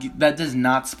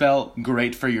not spell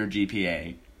great for your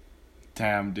GPA.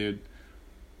 Damn, dude.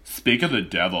 Speak of the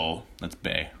devil. That's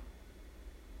bae.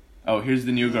 Oh, here's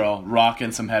the new girl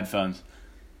rocking some headphones.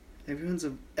 Everyone's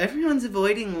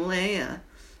avoiding Leia.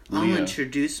 I'll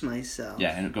introduce myself.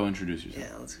 Yeah, and go introduce yourself.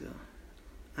 Yeah, let's go.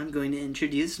 I'm going to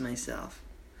introduce myself.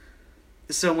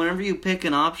 So whenever you pick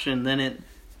an option, then it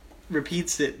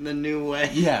repeats it in a new way.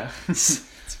 Yeah. It's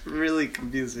really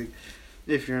confusing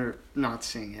if you're not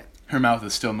seeing it. Her mouth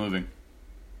is still moving.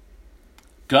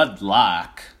 Good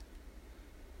luck.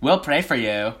 We'll pray for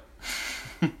you.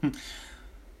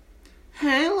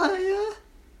 Hey, Leia.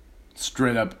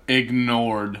 Straight up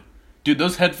ignored. Dude,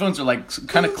 those headphones are like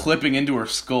kind of clipping into her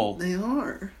skull. They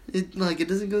are. It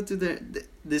doesn't go through there.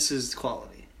 This is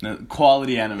quality.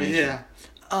 Quality animation. Yeah.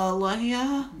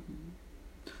 Leia.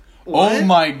 What? Oh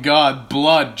my god,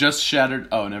 blood just shattered.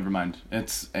 Oh, never mind.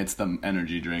 It's the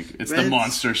energy drink. It's the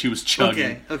monster she was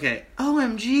chugging. Okay.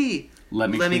 OMG.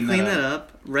 Let me clean that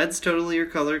up. Red's totally your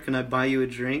color. Can I buy you a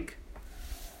drink?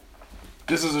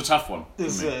 This is a tough one.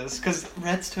 This is, because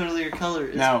red's totally your color.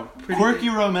 It's now, quirky,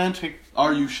 romantic,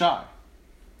 are you shy?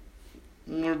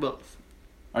 We're both.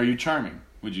 Are you charming,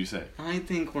 would you say? I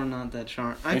think we're not that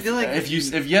charming. I feel like... If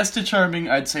yes to charming,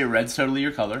 I'd say red's totally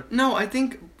your color. No, I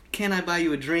think can I buy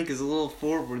you a drink is a little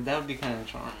forward. That would be kind of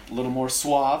charming. A little more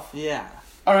suave? Yeah.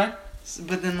 Alright.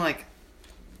 But then,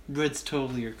 red's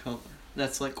totally your color.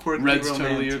 That's quirky, red's romantic.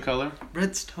 Totally your color?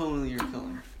 Red's totally your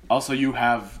color. Also, you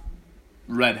have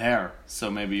red hair, so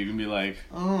maybe you can be like,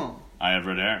 oh, I have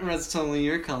red hair. Red's totally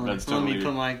your color. Red's Let totally me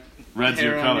put my red's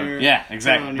hair your color. Yeah,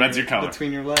 exactly. Red's your color.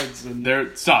 Between your legs. And...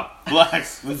 There, stop.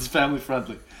 Relax. This is family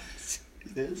friendly.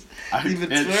 It is? You've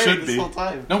been swearing this whole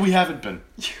time. No, we haven't been.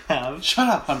 You have. Shut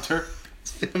up, Hunter.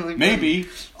 It's family maybe.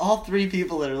 friendly. All 3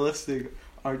 people that are listening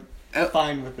are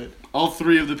fine with it. All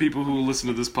 3 of the people who will listen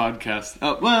to this podcast.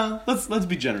 Well, let's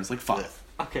be generous. 5.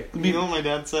 Okay, you know what my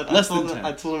dad said? Less than 10.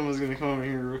 I told him I was going to come over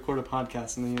here and record a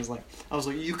podcast, and then I was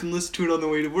like, you can listen to it on the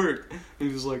way to work. And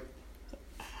he was like,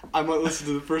 I might listen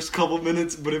to the first couple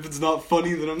minutes, but if it's not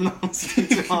funny, then I'm not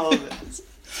listening to all of it.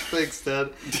 Thanks,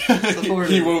 Dad.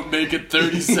 He won't make it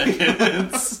 30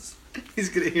 seconds. He's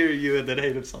going to hear you and then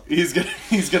hate himself. He's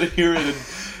gonna hear it and...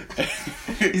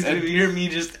 He's going to hear me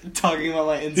just talking about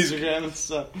my Instagram and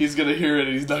stuff. He's going to hear it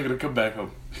and he's not going to come back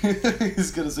home.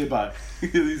 He's going to say bye.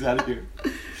 He's out of here.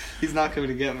 He's not coming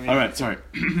to get me. Alright, sorry.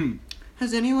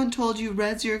 Has anyone told you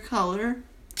red's your color?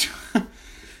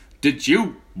 Did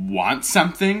you want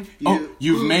something?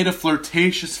 You've made a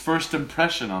flirtatious first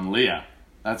impression on Leah.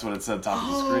 That's what it said top of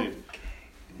the screen.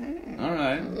 Okay.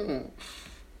 Alright.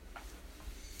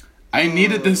 I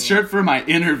needed this shirt for my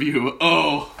interview.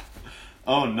 Oh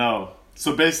no.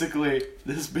 So basically,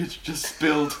 this bitch just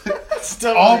spilled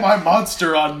all my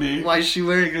monster on me. Why is she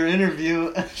wearing her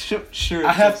interview shirt?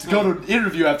 I have to go to an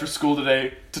interview after school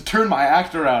today to turn my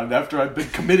act around after I've been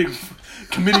committing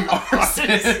arson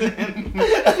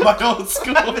at my old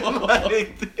school.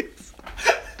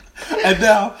 And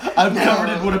now I'm covered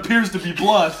in what appears to be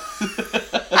blood.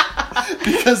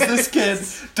 Because this kid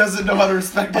doesn't know how to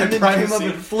respect my privacy. Came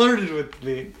up and flirted with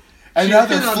me. And now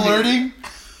they're flirting?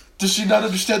 Does she not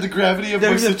understand the gravity of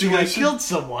my situation? I killed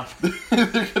someone.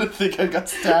 They're gonna think I got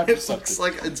stabbed or something. It looks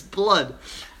like it's blood.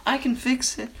 I can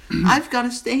fix it. I've got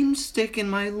a stain stick in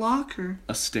my locker.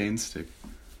 A stain stick?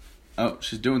 Oh,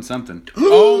 she's doing something.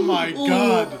 Oh my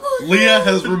god. Leah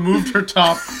has removed her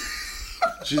top.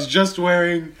 She's just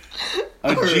wearing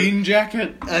a jean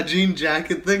jacket. A jean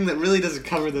jacket thing that really doesn't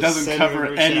cover the doesn't cover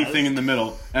anything in the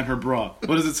middle. And her bra.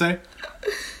 What does it say?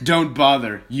 Don't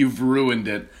bother. You've ruined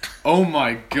it. Oh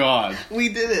my god. We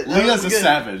did it. Leah's a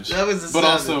savage. That was a savage. But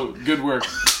also, good work.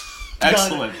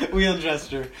 Excellent. God, we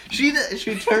undressed her. She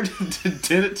turned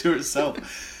did it to herself.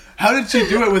 How did she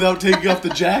do it without taking off the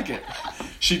jacket?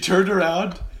 She turned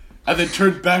around and then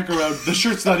turned back around. The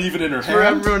shirt's not even in her hand. For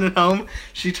everyone at home,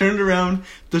 she turned around,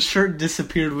 the shirt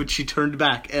disappeared when she turned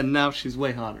back, and now she's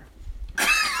way hotter.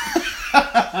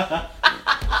 Oh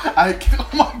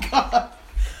my god.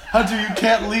 Hunter, you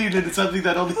can't lean into something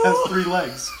that only has 3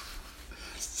 legs.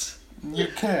 You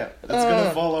can't. It's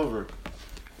gonna fall over.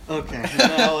 Okay,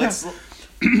 now let's...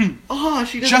 Oh,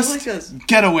 she doesn't like us.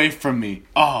 Get away from me.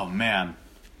 Oh, man.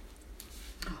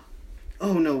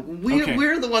 Oh no, Okay.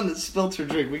 we're the one that spilled her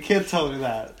drink. We can't tell her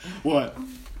that. What?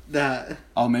 That.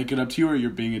 I'll make it up to you, or you're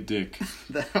being a dick. It's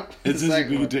the just second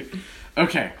being a one. dick.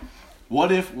 Okay.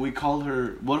 What if we call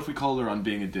her on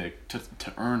being a dick to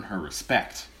earn her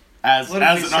respect as What if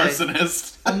an we say,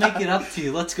 arsonist? I'll make it up to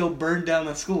you. Let's go burn down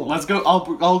the school. Let's go.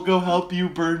 I'll go help you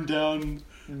burn down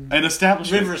an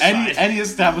establishment. Riverside. Any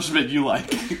establishment you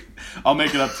like. I'll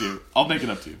make it up to you.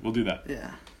 We'll do that.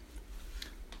 Yeah.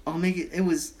 I'll make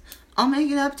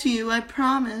it up to you, I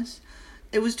promise.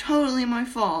 It was totally my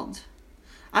fault.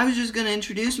 I was just gonna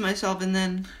introduce myself and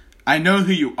then... I know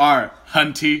who you are,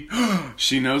 Hunty.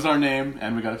 She knows our name,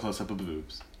 and we got a close-up of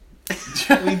boobs. We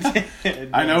did.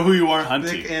 I know who you are,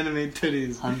 Big Hunty. anime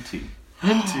titties. Hunty.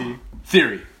 Hunty.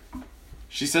 Theory.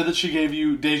 She said that she gave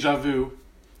you deja vu.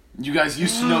 You guys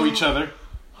used to know each other.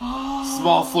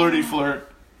 Small flirty flirt.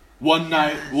 One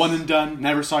night, one and done.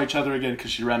 Never saw each other again because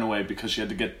she ran away because she had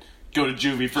to go to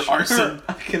juvie for arson.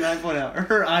 Can I point out,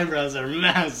 her eyebrows are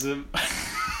massive.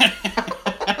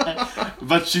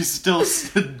 But she's still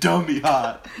dummy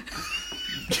hot.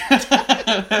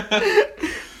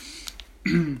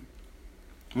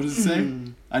 What does it say?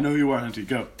 I know who you are, Hunty.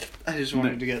 Go. I just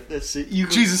wanted to get this.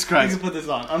 Jesus Christ. You can put this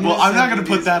on. I'm not going to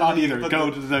put that on either. Go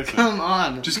to the next one. Come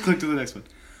on. Just click to the next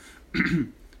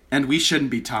one. And we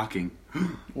shouldn't be talking.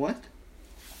 What?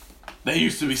 They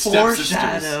used to be stepsisters.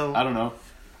 Foreshadow. I don't know.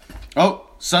 Oh,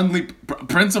 suddenly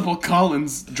Principal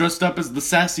Collins dressed up as the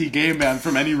sassy gay man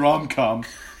from any rom-com.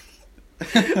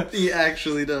 He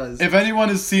actually does. If anyone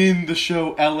has seen the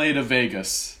show LA to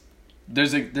Vegas,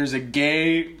 there's a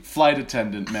gay flight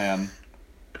attendant man.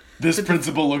 This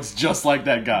principal looks just like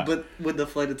that guy. But would the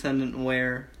flight attendant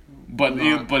wear... But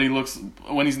he looks,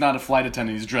 when he's not a flight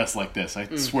attendant, he's dressed like this.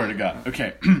 I swear to God.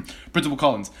 Okay, Principal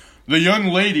Collins. The young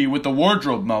lady with the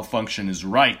wardrobe malfunction is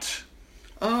right.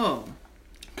 Oh.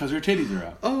 Because her titties are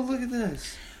out. Oh, look at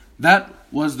this. That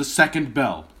was the second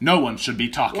bell. No one should be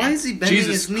talking. Why is he bending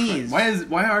his knees?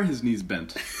 Why are his knees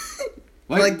bent?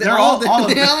 Like they're all they of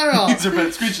are all. Knees are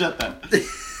bent. Screenshot that.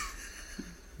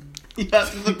 You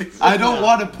have to put these I don't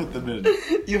want to put them in.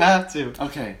 You have to.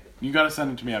 Okay, you gotta send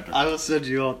them to me after. I will send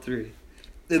you all three.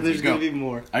 Then there's Go. gonna be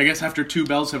more. I guess after 2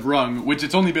 bells have rung, which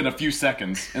it's only been a few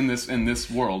seconds in this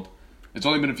world. It's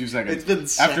only been a few seconds. It's been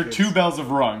After seconds. 2 bells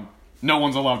have rung, no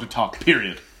one's allowed to talk.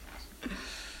 Period.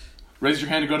 Raise your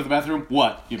hand to go to the bathroom.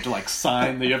 What? You have to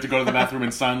sign that you have to go to the bathroom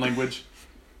in sign language.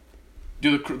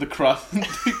 Do the cross,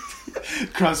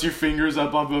 cross your fingers up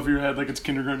above your head like it's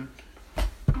kindergarten.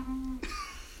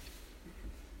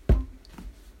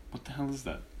 What the hell is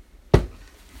that?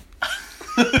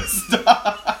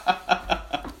 Stop.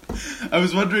 I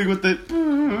was wondering what that,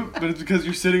 but it's because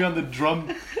you're sitting on the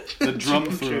drum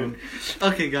throne.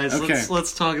 Okay, guys, Okay.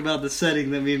 let's talk about the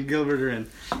setting that me and Gilbert are in.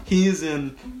 He's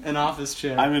in an office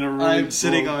chair. I'm in a really I'm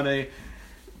sitting cool- on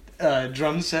a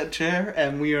drum set chair,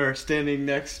 and we are standing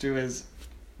next to his.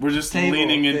 We're just Table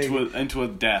leaning thing. into a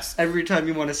desk. Every time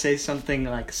you want to say something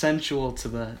sensual to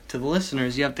the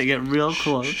listeners, you have to get real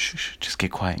close. Shh. Just get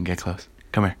quiet and get close.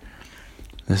 Come here.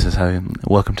 This is how.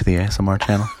 Welcome to the ASMR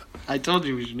channel. I told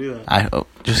you we should do that.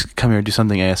 Just come here. Do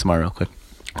something ASMR real quick.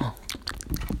 All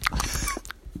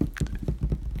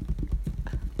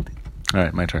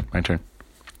right, my turn.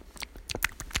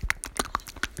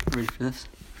 Ready for this?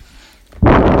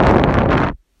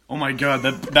 Oh my God,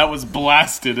 that was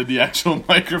blasted in the actual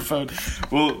microphone.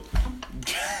 Well,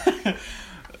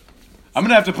 I'm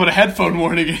gonna have to put a headphone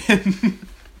warning in.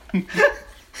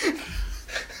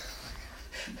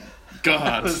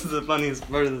 God, This is the funniest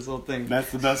part of this whole thing.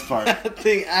 that's the best part. That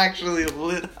thing actually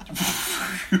lit up.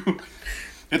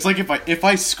 It's like if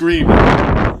I scream,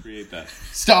 I create that.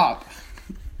 Stop.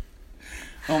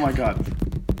 Oh my God.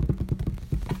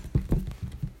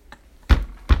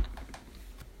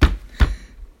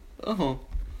 Oh.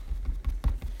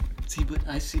 See, but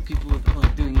I see people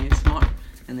doing ASMR,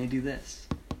 and they do this.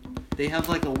 They have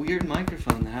a weird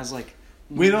microphone that has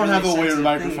We don't have a really weird sensitive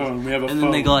microphone. things. We have a and phone.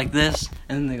 then they go like this,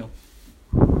 and then they go.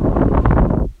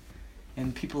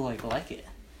 And people like it.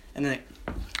 And then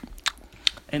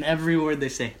and every word they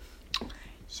say,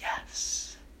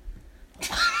 yes.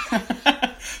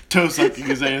 Toe sucking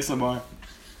is ASMR.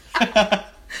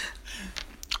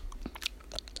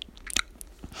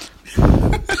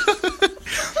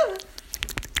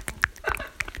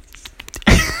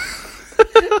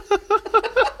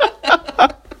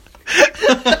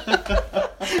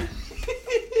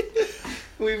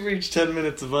 We've reached 10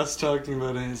 minutes of us talking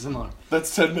about ASMR.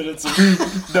 That's 10 minutes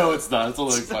of... No, it's not. It's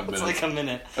only 5 minutes. It's a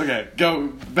minute. Okay, go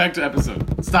back to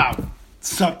episode. Stop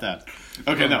that.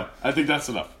 Okay, no, I think that's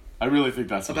enough. I really think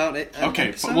that's About enough. it.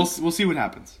 Okay, but we'll see what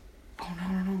happens.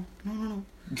 Oh, no.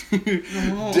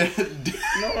 No.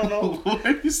 No. Why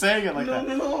are you saying it like that?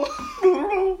 No.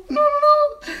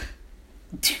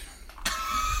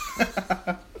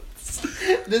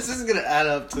 This is gonna add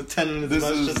up to 10 minutes of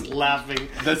us just laughing.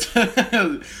 That's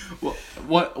at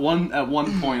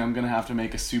one point I'm gonna have to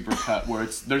make a super cut where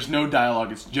there's no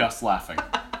dialogue, it's just laughing.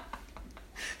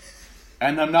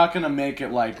 And I'm not gonna make it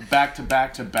like back to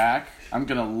back to back. I'm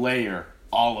gonna layer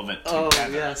all of it together. Oh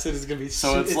yeah, so it's gonna be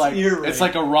so it's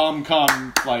like a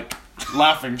rom-com like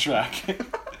laughing track.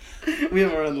 We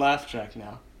have our own laugh track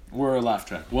now. We're a laugh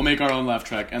track. We'll make our own laugh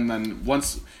track, and then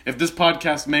if this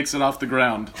podcast makes it off the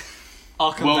ground,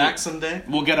 I'll come back someday.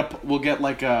 We'll get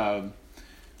like a.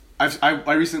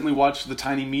 I recently watched the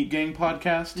Tiny Meat Gang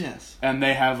podcast. Yes. And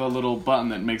they have a little button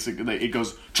that makes it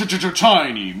goes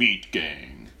Tiny Meat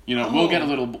Gang. You know, we'll get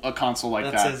a console like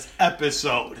that. That says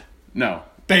episode. No.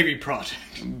 Baby project.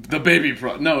 The baby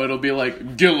No, it'll be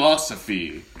like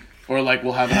Gilosophy. Or like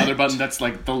we'll have another button that's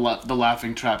like the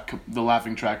laughing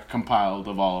track compiled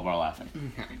of all of our laughing.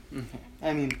 Okay.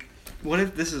 I mean, what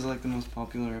if this is like the most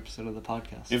popular episode of the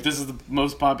podcast? If this is the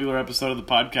most popular episode of the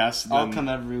podcast, then I'll come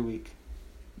every week.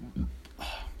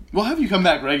 We'll have you come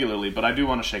back regularly, but I do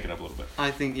want to shake it up a little bit. I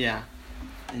think, yeah.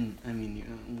 And, I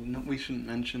mean, we shouldn't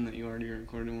mention that you already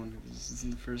recorded one because this is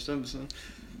the first episode.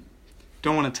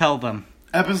 Don't want to tell them.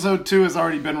 Episode 2 has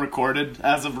already been recorded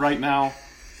as of right now.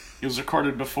 It was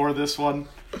recorded before this one.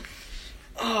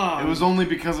 Oh, It was only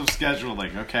because of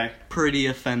scheduling, okay? pretty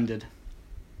offended.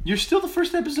 You're still the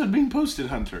first episode being posted,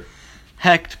 Hunter.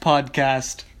 Hecht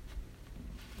podcast.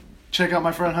 Check out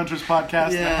my friend Hunter's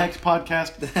podcast, Yeah. the Hecht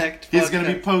Podcast. The Hecht podcast. He's going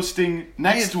to be posting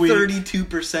next week.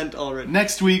 32% already.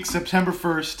 Next week, September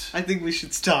 1st, I think we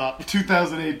should stop.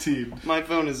 2018. My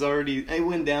phone is already... It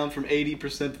went down from 80%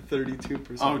 to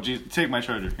 32%. Oh, geez. Take my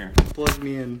charger here. Plug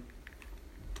me in.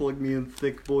 Plug me in,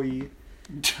 thick boy.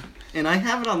 And I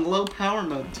have it on low power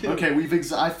mode, too. Okay,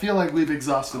 I feel like we've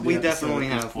exhausted the We episode definitely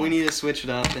at this have. point. We need to switch it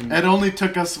up. And It only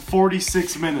took us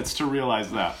 46 minutes to realize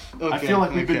that. I Okay, feel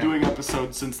like we've been okay. doing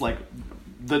episodes since the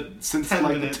 10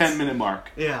 minutes. 10 minute mark.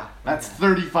 Yeah. That's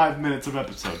 35 minutes of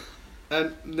episode.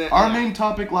 Our yeah. main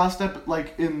topic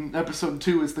in episode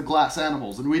 2 is the Glass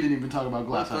Animals, and we didn't even talk about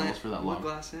Glass Animals for that long. What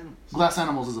glass animals? Glass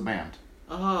Animals is a band.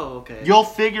 Oh, okay. You'll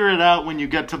figure it out when you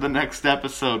get to the next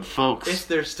episode, folks. If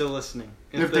they're still listening.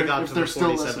 If they they're- got if to they're the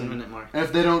still 47-minute mark.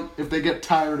 if they get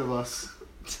tired of us.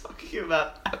 Talking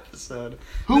about episode.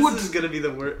 Who would- This is gonna be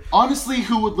the worst. Honestly,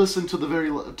 who would listen to the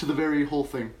very whole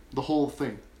thing? The whole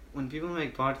thing. When people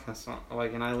make podcasts,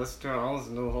 and I listen to it, I'll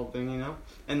listen to the whole thing, you know?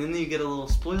 And then you get a little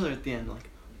spoiler at the end, like,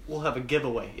 we'll have a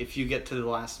giveaway if you get to the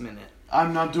last minute.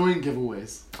 I'm not doing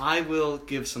giveaways. I will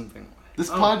give something away. This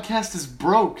podcast is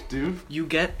broke, dude. You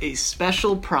get a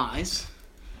special prize.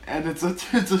 And it's a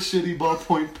shitty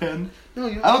ballpoint pen. No,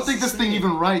 you I don't think this thing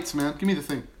even writes, man. Give me the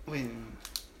thing. Wait.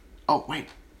 Oh, wait.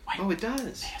 Oh, it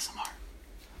does. ASMR.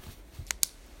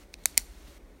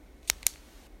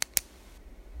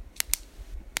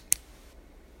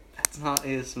 That's not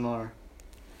ASMR.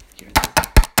 Here.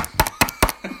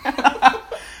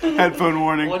 Headphone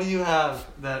warning. What do you have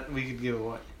that we could give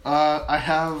away? I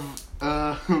have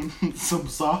some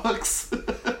socks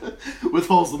with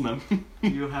holes in them.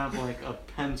 You have like a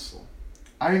pencil.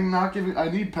 I'm not giving. I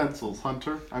need pencils,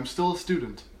 Hunter. I'm still a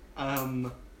student.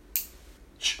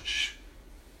 Shh.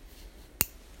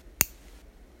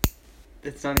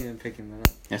 It's not even picking that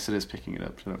up. Yes, it is picking it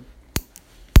up. Shut up.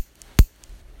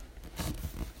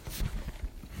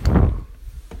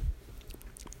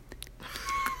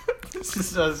 This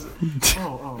just does.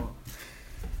 Oh.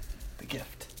 The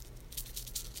gift.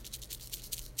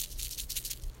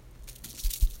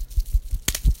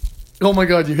 Oh my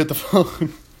God! You hit the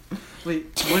phone.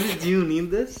 Wait, do you need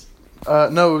this?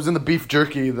 No, it was in the beef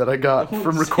jerky that I got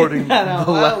from recording the that out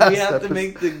last loud. We have episode. to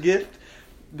make the gift,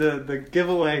 the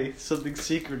giveaway something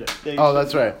secretive. Oh,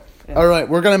 that's right. Yeah. All right,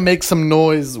 we're gonna make some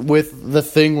noise with the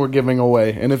thing we're giving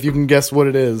away, and if you can guess what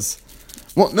it is,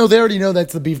 well, no, they already know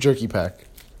that's the beef jerky pack.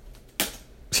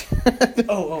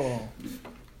 Oh.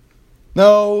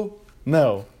 No.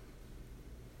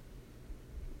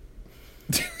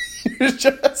 You're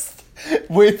just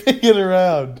waving it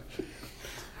around.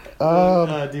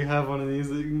 Do you have one of these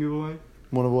that you can give away?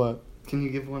 One of what? Can you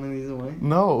give one of these away?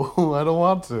 No, I don't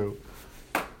want to.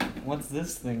 What's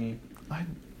this thingy?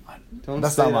 Don't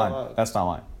That's say not it out mine. loud. That's not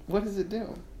mine. What does it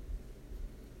do?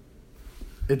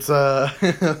 It's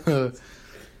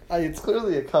It's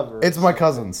clearly a cover. It's my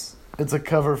cousin's. It's a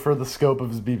cover for the scope of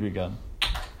his BB gun.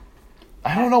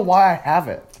 I don't know why I have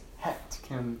it. Hecht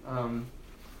can.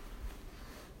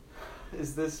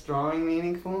 Is this drawing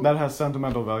meaningful? That has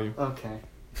sentimental value. Okay.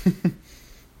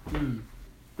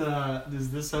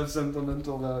 Does this have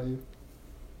sentimental value?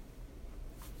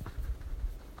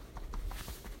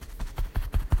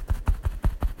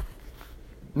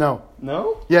 No.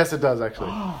 No? Yes, it does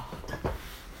actually.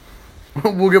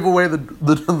 We'll give away the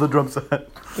drum set.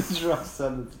 The drum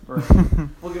set is perfect.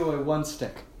 We'll give away one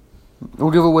stick.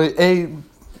 We'll give away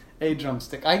A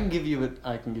drumstick. I can give you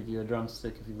a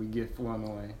drumstick if we give one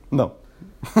away. No.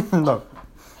 No.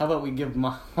 How about we give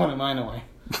one of mine away?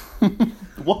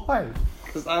 Why?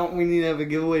 Because we need to have a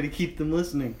giveaway to keep them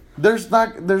listening. There's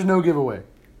no giveaway.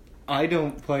 I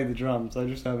don't play the drums. I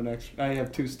just have I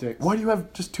have 2 sticks. Why do you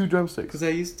have just 2 drumsticks? Because I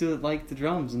used to like the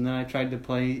drums, and then I tried to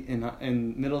play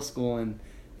in middle school, and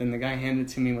then the guy handed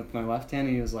it to me with my left hand,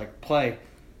 and he was like, "Play."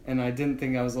 And I didn't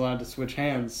think I was allowed to switch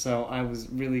hands, so I was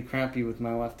really crappy with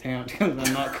my left hand because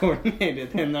I'm not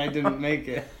coordinated, and I didn't make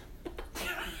it.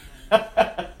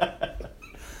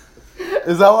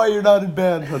 Is that why you're not in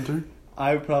band, Hunter?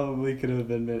 I probably could have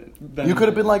been You could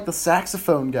have been like the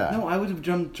saxophone guy. No, I would have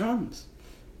drummed drums.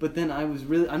 But then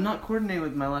I'm not coordinated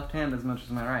with my left hand as much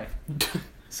as my right.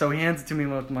 So he hands it to me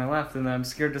with my left, and I'm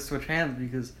scared to switch hands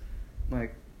because,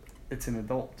 like, it's an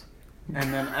adult.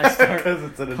 And then I start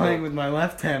playing with my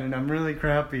left hand, and I'm really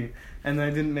crappy. And then I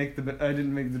didn't make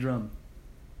the drum.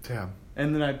 Damn.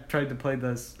 And then I tried to play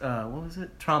this what was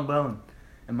it? Trombone,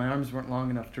 and my arms weren't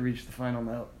long enough to reach the final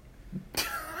note.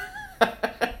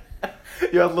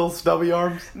 You had little stubby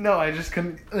arms? No, I just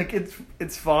couldn't. Like,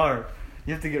 it's far.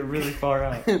 You have to get really far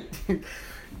out.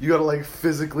 You gotta like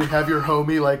physically have your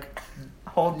homie like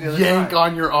Hold the other yank side.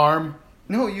 on your arm.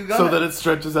 No, you got so that it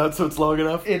stretches out so it's long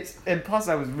enough. And plus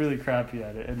I was really crappy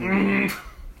at it. And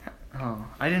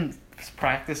I didn't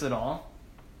practice at all.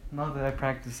 Not that I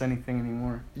practice anything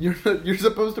anymore. You're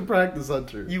supposed to practice,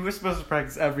 Hunter. You were supposed to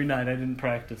practice every night. I didn't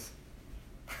practice.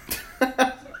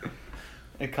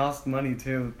 It cost money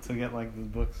too to get like the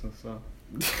books and stuff.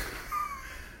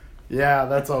 Yeah,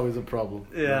 that's always a problem.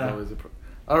 Yeah.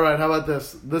 All right, how about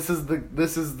this? This is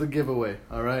the giveaway.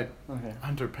 All right. Okay.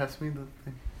 Hunter, pass me the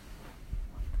thing.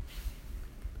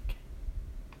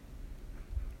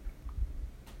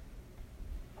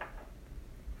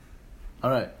 All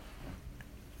right.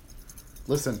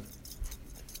 Listen.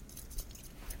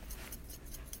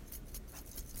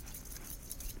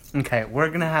 Okay, we're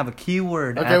gonna have a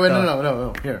keyword. Okay, wait,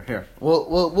 no. Here.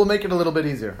 We'll make it a little bit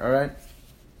easier. All right.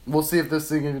 We'll see if this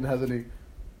thing even has any.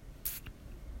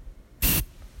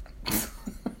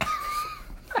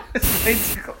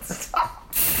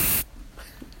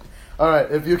 All right,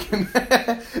 if you can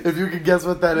guess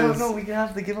what that is. No, we can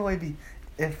have the giveaway be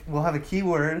if we'll have a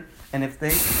keyword, and if they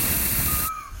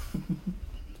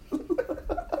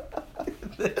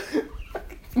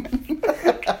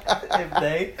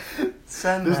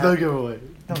send There's no giveaway.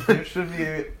 No, there should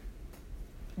be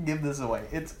give this away.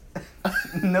 It's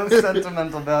no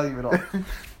sentimental value at all.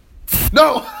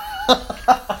 No!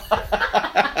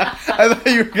 I thought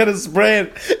you were going to spray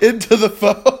it into the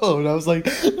phone. I was like,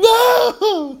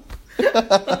 no!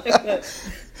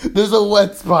 There's a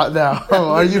wet spot now.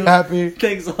 Are you happy?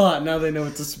 Thanks a lot. Now they know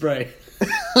what to spray.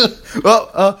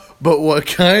 Well, but what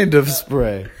kind of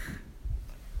spray?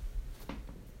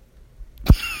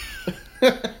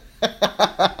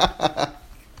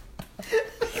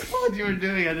 What you were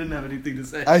doing, I didn't have anything to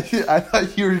say. I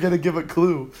thought you were going to give a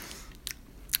clue.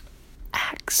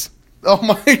 Axe. Oh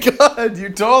my god, you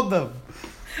told them.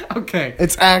 Okay.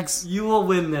 It's Axe. You will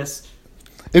win this.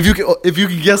 If you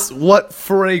can guess what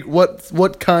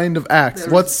kind of Axe,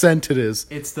 what scent it is.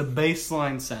 It's the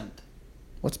baseline scent.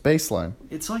 What's baseline?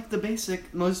 It's like the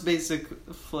most basic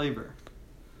flavor.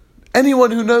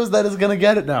 Anyone who knows that is going to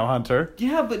get it now, Hunter.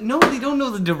 Yeah, but no, they don't know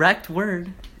the direct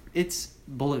word. It's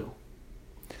blue.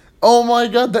 Oh my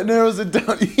god, that narrows it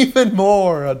down even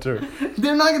more, Hunter.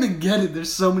 They're not going to get it.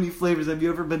 There's so many flavors. Have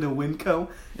you ever been to Winco?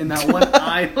 In that one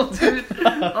aisle, dude?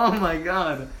 Oh my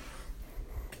god.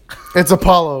 It's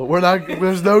Apollo.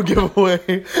 There's no giveaway.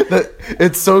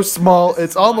 It's so small,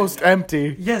 it's almost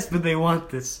empty. Yes, but they want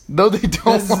this. No, they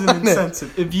don't This is want an it.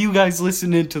 incentive. If you guys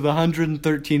listen in to the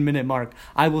 113-minute mark,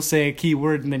 I will say a key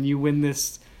word and then you win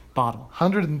this bottle.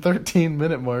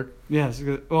 113-minute mark. Yes.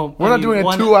 Well, We're not doing a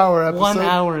 2-hour episode. 1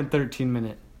 hour and 13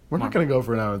 minute. We're not going to go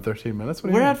for an hour and 13 minutes. What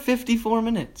do you We're mean? at 54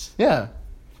 minutes. Yeah.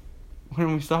 When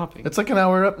are we stopping? It's like an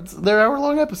hour. They're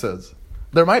hour-long episodes.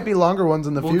 There might be longer ones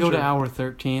in the future. We'll go to hour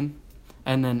 13.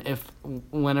 And then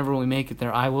whenever we make it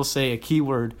there, I will say a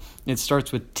keyword. It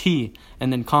starts with T.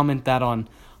 And then comment that on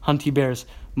Hunty Bear's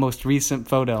most recent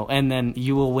photo. And then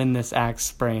you will win this Axe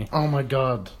spray. Oh my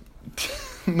god.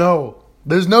 No.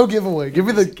 There's no giveaway. Give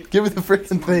me the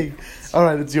freaking thing. All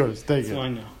right, it's yours. Take it. I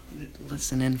know.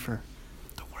 Listen in for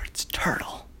the word's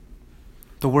turtle.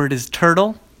 The word is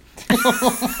turtle.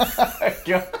 Oh my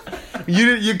god.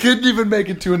 You couldn't even make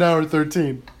it to an hour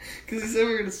 13. Because he said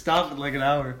we were going to stop at like an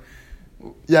hour.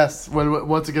 Yes,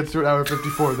 once it gets to an hour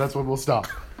 54, that's when we'll stop.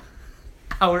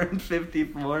 Hour and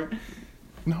 54?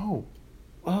 No.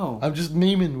 Oh. I'm just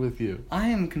memeing with you. I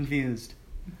am confused.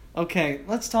 Okay,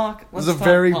 let's talk. This is a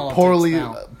very poorly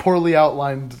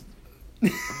outlined.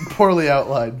 Poorly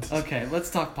outlined. Okay, let's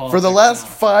talk politics. For the last now.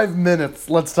 5 minutes,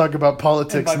 let's talk about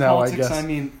politics now, I guess. I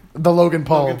mean the Logan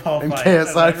Paul and fight.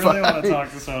 KSI I really want to talk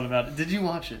to someone about it. Did you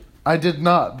watch it? I did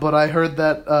not, but I heard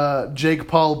that Jake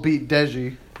Paul beat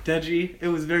Deji. Deji, it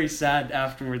was very sad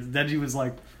afterwards. Deji was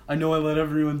like, I know I let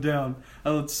everyone down.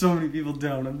 I let so many people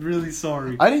down. I'm really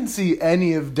sorry. I didn't see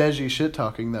any of Deji shit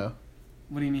talking, though.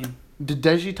 What do you mean? Did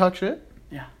Deji talk shit?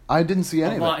 Yeah. I didn't see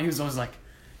any of it. He was always like,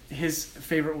 his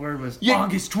favorite word was Yeah.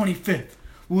 August 25th.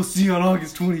 We'll see you on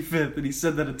August 25th. And he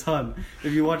said that a ton.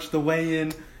 If you watch the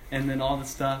weigh-in and then all the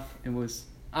stuff, it was...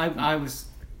 I was...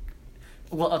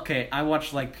 Well, okay, I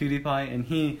watched like PewDiePie and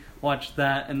he watched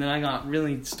that and then I got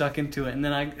really stuck into it and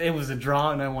then it was a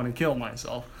draw and I want to kill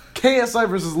myself. KSI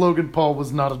versus Logan Paul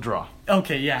was not a draw.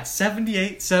 Okay, yeah,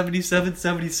 78, 77,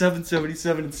 77,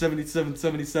 77, and 77,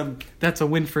 77. That's a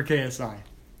win for KSI.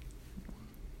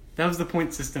 That was the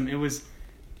point system. It was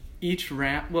each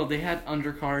round. Well, they had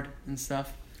undercard and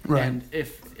stuff. Right. And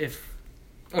if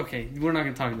okay, we're not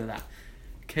going to talk about that.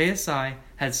 KSI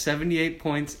had 78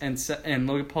 points and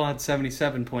Logan Paul had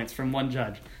 77 points from one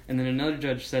judge. And then another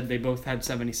judge said they both had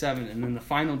 77. And then the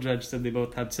final judge said they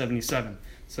both had 77.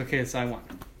 So KSI won.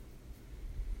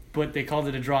 But they called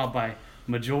it a draw by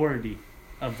majority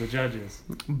of the judges.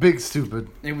 Big stupid.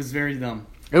 It was very dumb.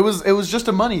 It was just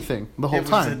a money thing the whole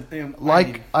time.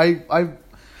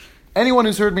 Anyone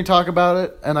who's heard me talk about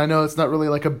it, and I know it's not really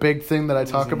like a big thing that I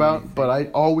talk about, but I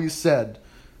always said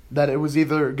that it was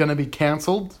either going to be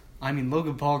canceled. I mean,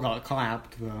 Logan Paul got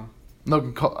clapped, though.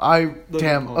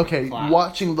 Okay,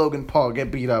 watching Logan Paul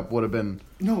get beat up would have been...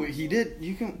 No, he did.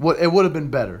 It would have been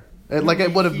better. It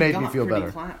would have made me feel better.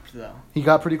 He got pretty clapped, though. He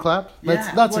got pretty clapped?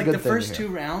 Yeah, that's a good thing. Like, the first 2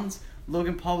 rounds,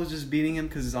 Logan Paul was just beating him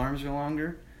because his arms were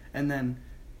longer, and then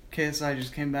KSI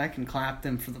just came back and clapped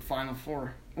him for the final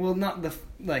 4. Well, not the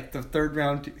third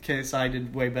round, KSI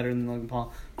did way better than Logan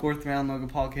Paul. 4th round, Logan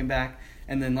Paul came back,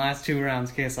 and then last 2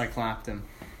 rounds, KSI clapped him.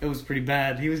 It was pretty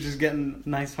bad. He was just getting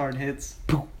nice hard hits.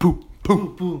 Poo, poo, poo.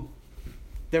 Poo, poo.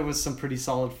 There was some pretty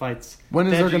solid fights. When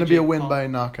is there going to be a win by a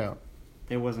knockout?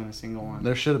 There wasn't a single one.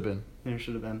 There should have been. There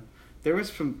should have been. There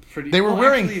was some pretty... They were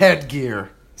wearing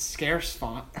headgear. Scarce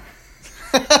fought.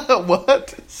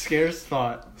 What? Scarce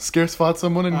fought. Scarce fought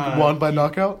someone and won by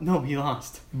knockout? No, he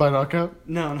lost. By knockout?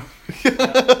 No.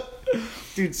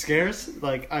 Dude, Scarce,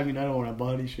 I don't want to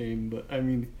body shame, but,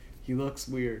 he looks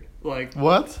weird.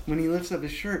 What? When he lifts up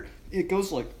his shirt, it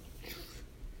goes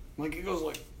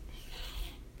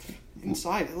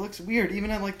inside. It looks weird.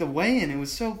 Even at, the weigh-in, it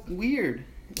was so weird.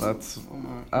 That's... I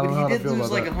don't know how to feel about that. But he did lose,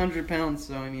 100 pounds,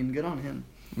 so, good on him.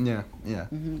 Yeah.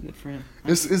 Mm-hmm, good for him.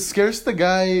 Is Scarce the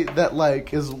guy that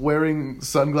is wearing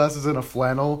sunglasses and a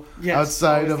flannel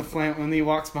outside of when he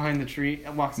walks behind the tree?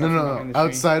 No,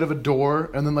 outside of a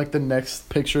door, and then the next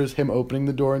picture is him opening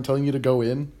the door and telling you to go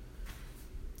in.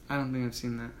 I don't think I've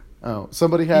seen that. Oh,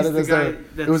 somebody had it as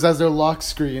it was as their lock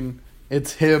screen.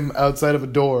 It's him outside of a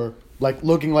door,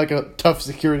 looking like a tough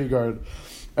security guard,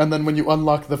 and then when you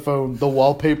unlock the phone, the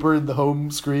wallpaper in the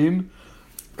home screen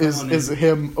is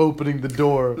him opening the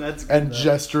door and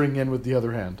gesturing in with the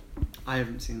other hand. I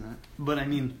haven't seen that. But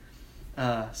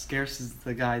Scarce is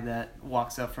the guy that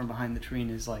walks up from behind the tree and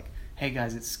is like, hey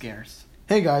guys, it's Scarce.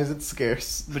 Hey guys, it's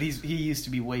Scarce. But he used to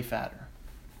be way fatter.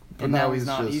 But and now he's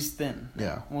not. He's thin.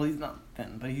 Yeah. Well, he's not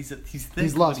thin, but he's thin.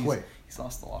 He's lost weight. He's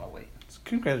lost a lot of weight.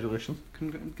 Congratulations.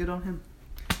 Good on him.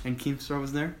 And Keemstar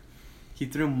was there. He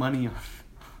threw money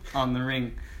on the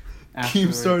ring.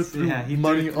 Keemstar threw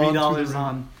money $3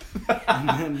 on. And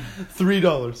then $3.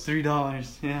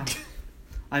 $3, yeah.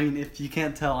 If you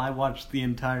can't tell, I watched the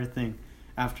entire thing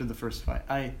after the first fight.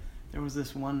 There was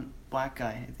this one black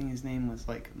guy, I think his name was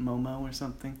Momo or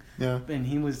something. Yeah. And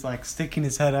he was sticking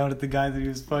his head out at the guy that he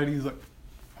was fighting. He was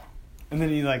and then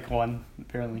he won,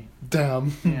 apparently.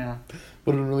 Damn. Yeah.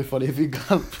 Would have been really funny if he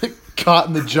got caught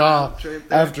in the jaw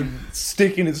after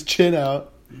sticking his chin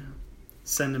out. Yeah.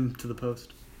 Send him to the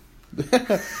post.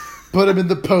 Put him in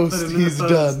the post. He's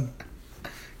done.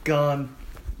 Gone.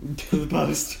 To the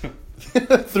post.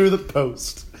 Through the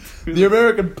post. The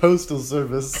American Postal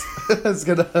Service is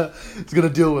gonna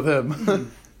deal with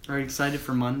him. Are you excited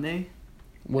for Monday?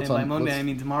 What's and on? by Monday, I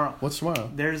mean tomorrow. What's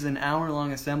tomorrow? There's an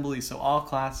hour-long assembly, so all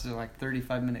classes are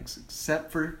 35 minutes,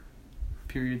 except for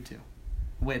period 2,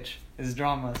 which is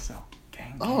drama. So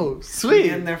Oh, We're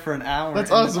sweet. in there for an hour.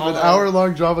 That's and awesome. all An that-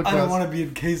 hour-long Java class. I don't want to be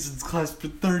in Kason's class for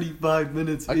 35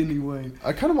 minutes anyway.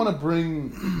 I kind of want to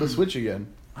bring the Switch again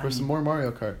for some more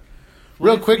Mario Kart. What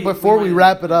Real if quick, we before we might-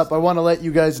 wrap it up, I want to let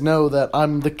you guys know that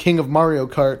I'm the king of Mario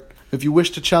Kart. If you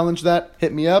wish to challenge that,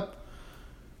 hit me up.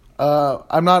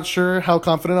 I'm not sure how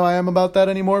confident I am about that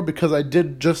anymore because I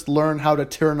did just learn how to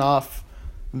turn off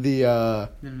the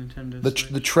Nintendo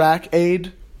the track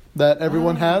aid that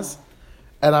everyone has,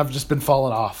 and I've just been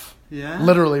falling off. Yeah?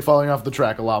 Literally falling off the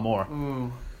track a lot more.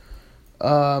 Ooh.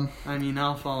 I mean,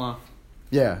 I'll fall off.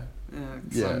 Yeah.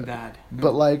 Yeah. I'm bad.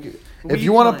 But like, if We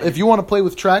you want play. to, if you want to play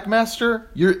with Trackmaster,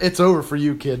 it's over for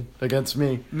you, kid, against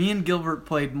me. Me and Gilbert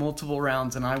played multiple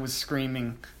rounds, and I was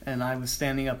screaming, and I was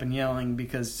standing up and yelling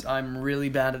because I'm really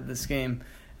bad at this game.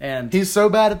 And He's so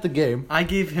bad at the game. I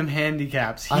gave him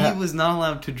handicaps. He was not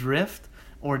allowed to drift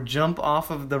or jump off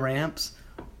of the ramps.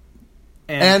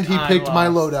 And he I picked my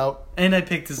lost. loadout, And I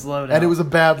picked his loadout. and it was a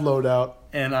bad loadout,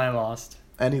 And I lost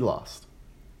and he lost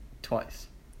twice.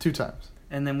 2 times.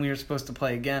 And then we were supposed to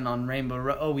play again on Rainbow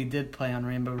Road. Oh, we did play on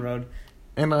Rainbow Road.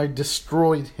 And I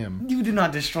destroyed him. You did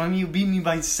not destroy me. You beat me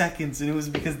by seconds, and it was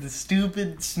because of the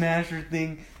stupid Smasher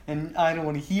thing, and I don't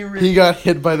want to hear it. He got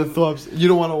hit by the thwomps. You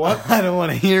don't want to what? I don't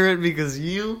want to hear it because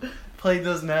you played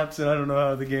those maps, and I don't know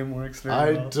how the game works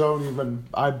very well.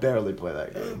 I barely play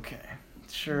that game. Okay,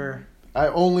 sure. I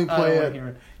only I play don't want it.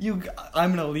 to hear it. I'm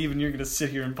gonna leave, and you're gonna sit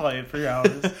here and play it for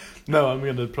hours. No, I'm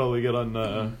gonna probably get on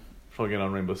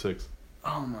Rainbow Six.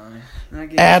 Oh my! That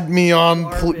game Add me on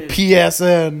garbage.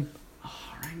 PSN. Oh,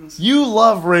 Rainbow Six. You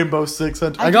love Rainbow Six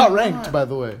Siege. I I got do ranked, not. by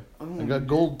the way. Oh, I got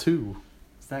gold 2.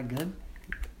 Is that good?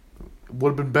 Would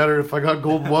have been better if I got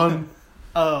gold 1.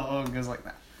 Oh, it goes like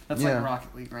that. That's Yeah. like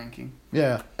Rocket League ranking.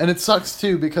 Yeah, and it sucks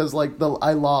too because like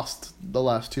I lost the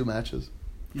last 2 matches.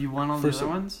 You won all For the other some-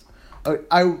 ones?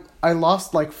 I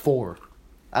lost like 4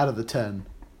 out of the 10.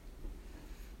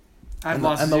 I've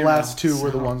lost and the 0, last 2 were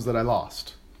the so- ones that I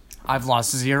lost. I've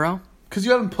lost 0. Because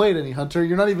you haven't played any, Hunter.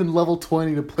 You're not even level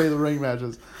 20 to play the ring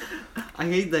matches. I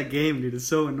hate that game, dude. It's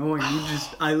so annoying.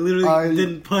 I literally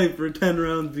didn't play for 10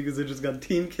 rounds because I just got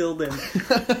team killed and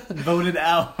voted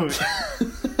out.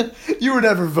 You were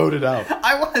never voted out.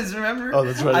 I was, remember? Oh,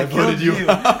 that's right. I killed voted you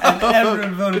out. and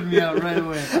everyone voted me out right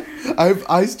away.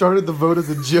 I started the vote as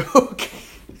a joke.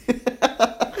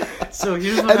 So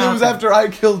here's what And it was happened. after I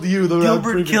killed you the round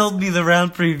Gilbert previous. killed me the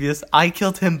round previous. I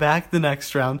killed him back the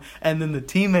next round, and then the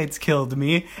teammates killed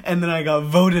me, and then I got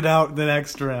voted out the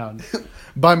next round.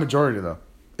 By majority, though.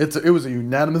 It was a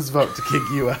unanimous vote to kick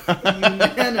you out.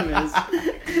 Unanimous.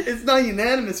 It's not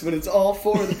unanimous when it's all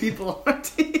 4 of the people on our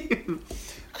team.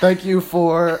 Thank you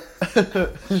for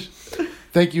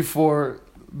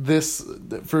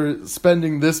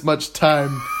spending this much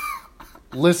time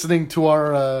listening to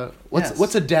our Yes.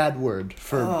 what's a dad word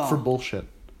for bullshit?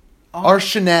 Oh. Our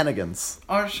shenanigans.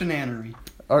 Our shenanery.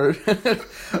 Our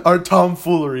our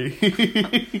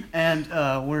tomfoolery. And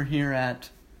we're here at...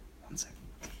 One second.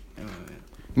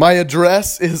 My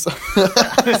address is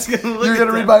You're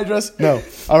gonna read my address? No.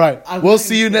 All right. I We'll wouldn't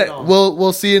see you say it next. all.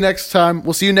 We'll see you next time.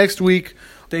 We'll see you next week.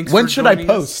 Thanks When for should I joining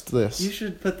us. post this? You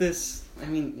should put this... I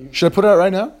mean... Should I put it out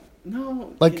right now?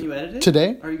 No. Like, can you edit it?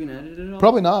 today? Are you going to edit it at all?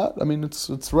 Probably not. I mean,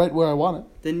 it's right where I want it.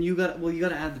 Then you got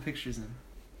to add the pictures in.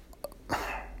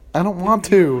 I don't want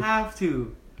You to. have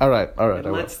to. All right. It I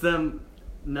will. lets them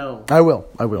know. I will.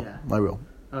 Yeah. I will.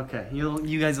 Okay.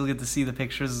 You guys will get to see the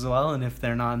pictures as well, and if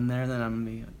they're not in there, then I'm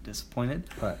going to be disappointed.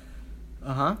 Right.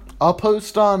 Uh-huh. I'll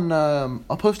post on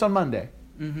Monday,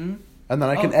 Mm-hmm. and then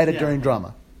I can Oh, edit yeah. during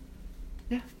drama.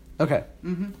 Yeah. Okay.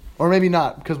 Mm-hmm. Or maybe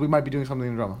not because we might be doing something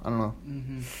in drama. I don't know.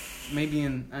 Mm-hmm.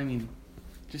 Maybe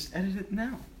just edit it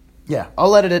now. Yeah,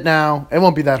 I'll edit it now. It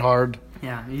won't be that hard.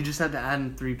 Yeah, you just had to add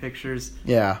in 3 pictures,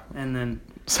 Yeah. and then...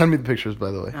 Send me the pictures, by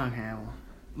the way. Okay,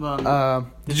 well...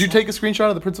 Did you take a screenshot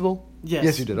of the principal? yes.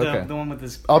 Yes, you did. Okay. The one with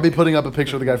this... I'll be putting up a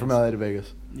picture of the guy from LA to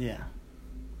Vegas. Yeah.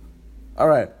 All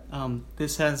right.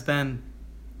 This has been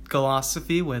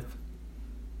Golosophy with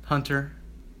Hunter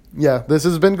Yeah, this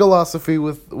has been Golosophy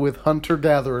with Hunter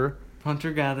Gatherer.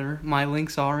 Gatherer. My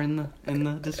links are in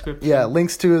the description. Yeah,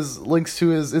 links to his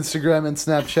Instagram and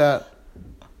Snapchat,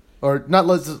 or not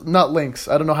links.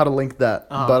 I don't know how to link that,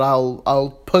 but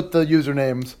I'll put the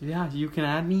usernames. Yeah, you can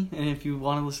add me, and if you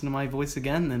want to listen to my voice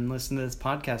again, then listen to this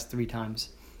podcast 3 times.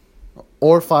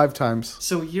 Or 5 times.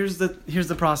 So here's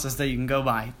the process that you can go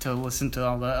by to listen to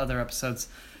all the other episodes.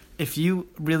 If you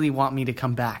really want me to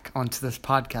come back onto this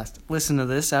podcast, listen to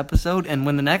this episode, and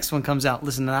when the next one comes out,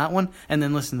 listen to that one, and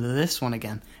then listen to this one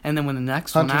again, and then when the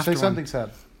next Hunter, one after say something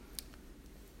sad.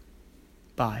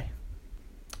 Bye.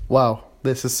 Wow,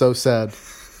 this is so sad.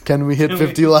 Can we hit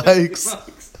 50 likes?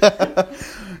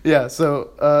 Yeah.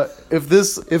 So if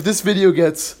this video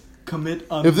gets Commit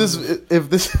if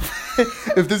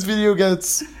this video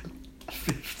gets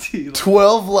 50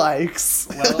 12 likes,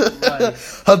 12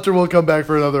 likes. Hunter will come back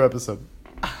for another episode.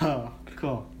 Oh,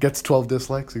 cool. Gets 12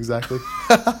 dislikes exactly.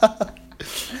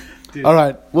 Dude. All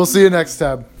right. We'll see you next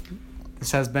time.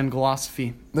 This has been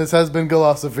Glossophy. This has been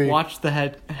Glossophy. Watch the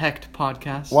Hecht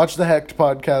podcast. Watch the Hecht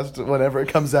podcast whenever it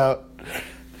comes out.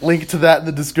 Link to that in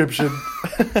the description.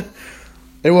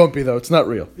 It won't be, though. It's not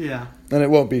real. Yeah. And it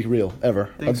won't be real, ever.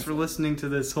 Thanks for listening to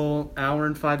this whole hour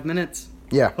and 5 minutes.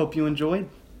 Yeah. Hope you enjoyed.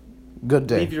 Good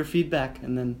day. Leave your feedback,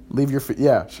 and then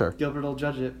Yeah, sure. Gilbert will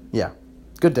judge it. Yeah.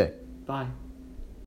 Good day. Bye.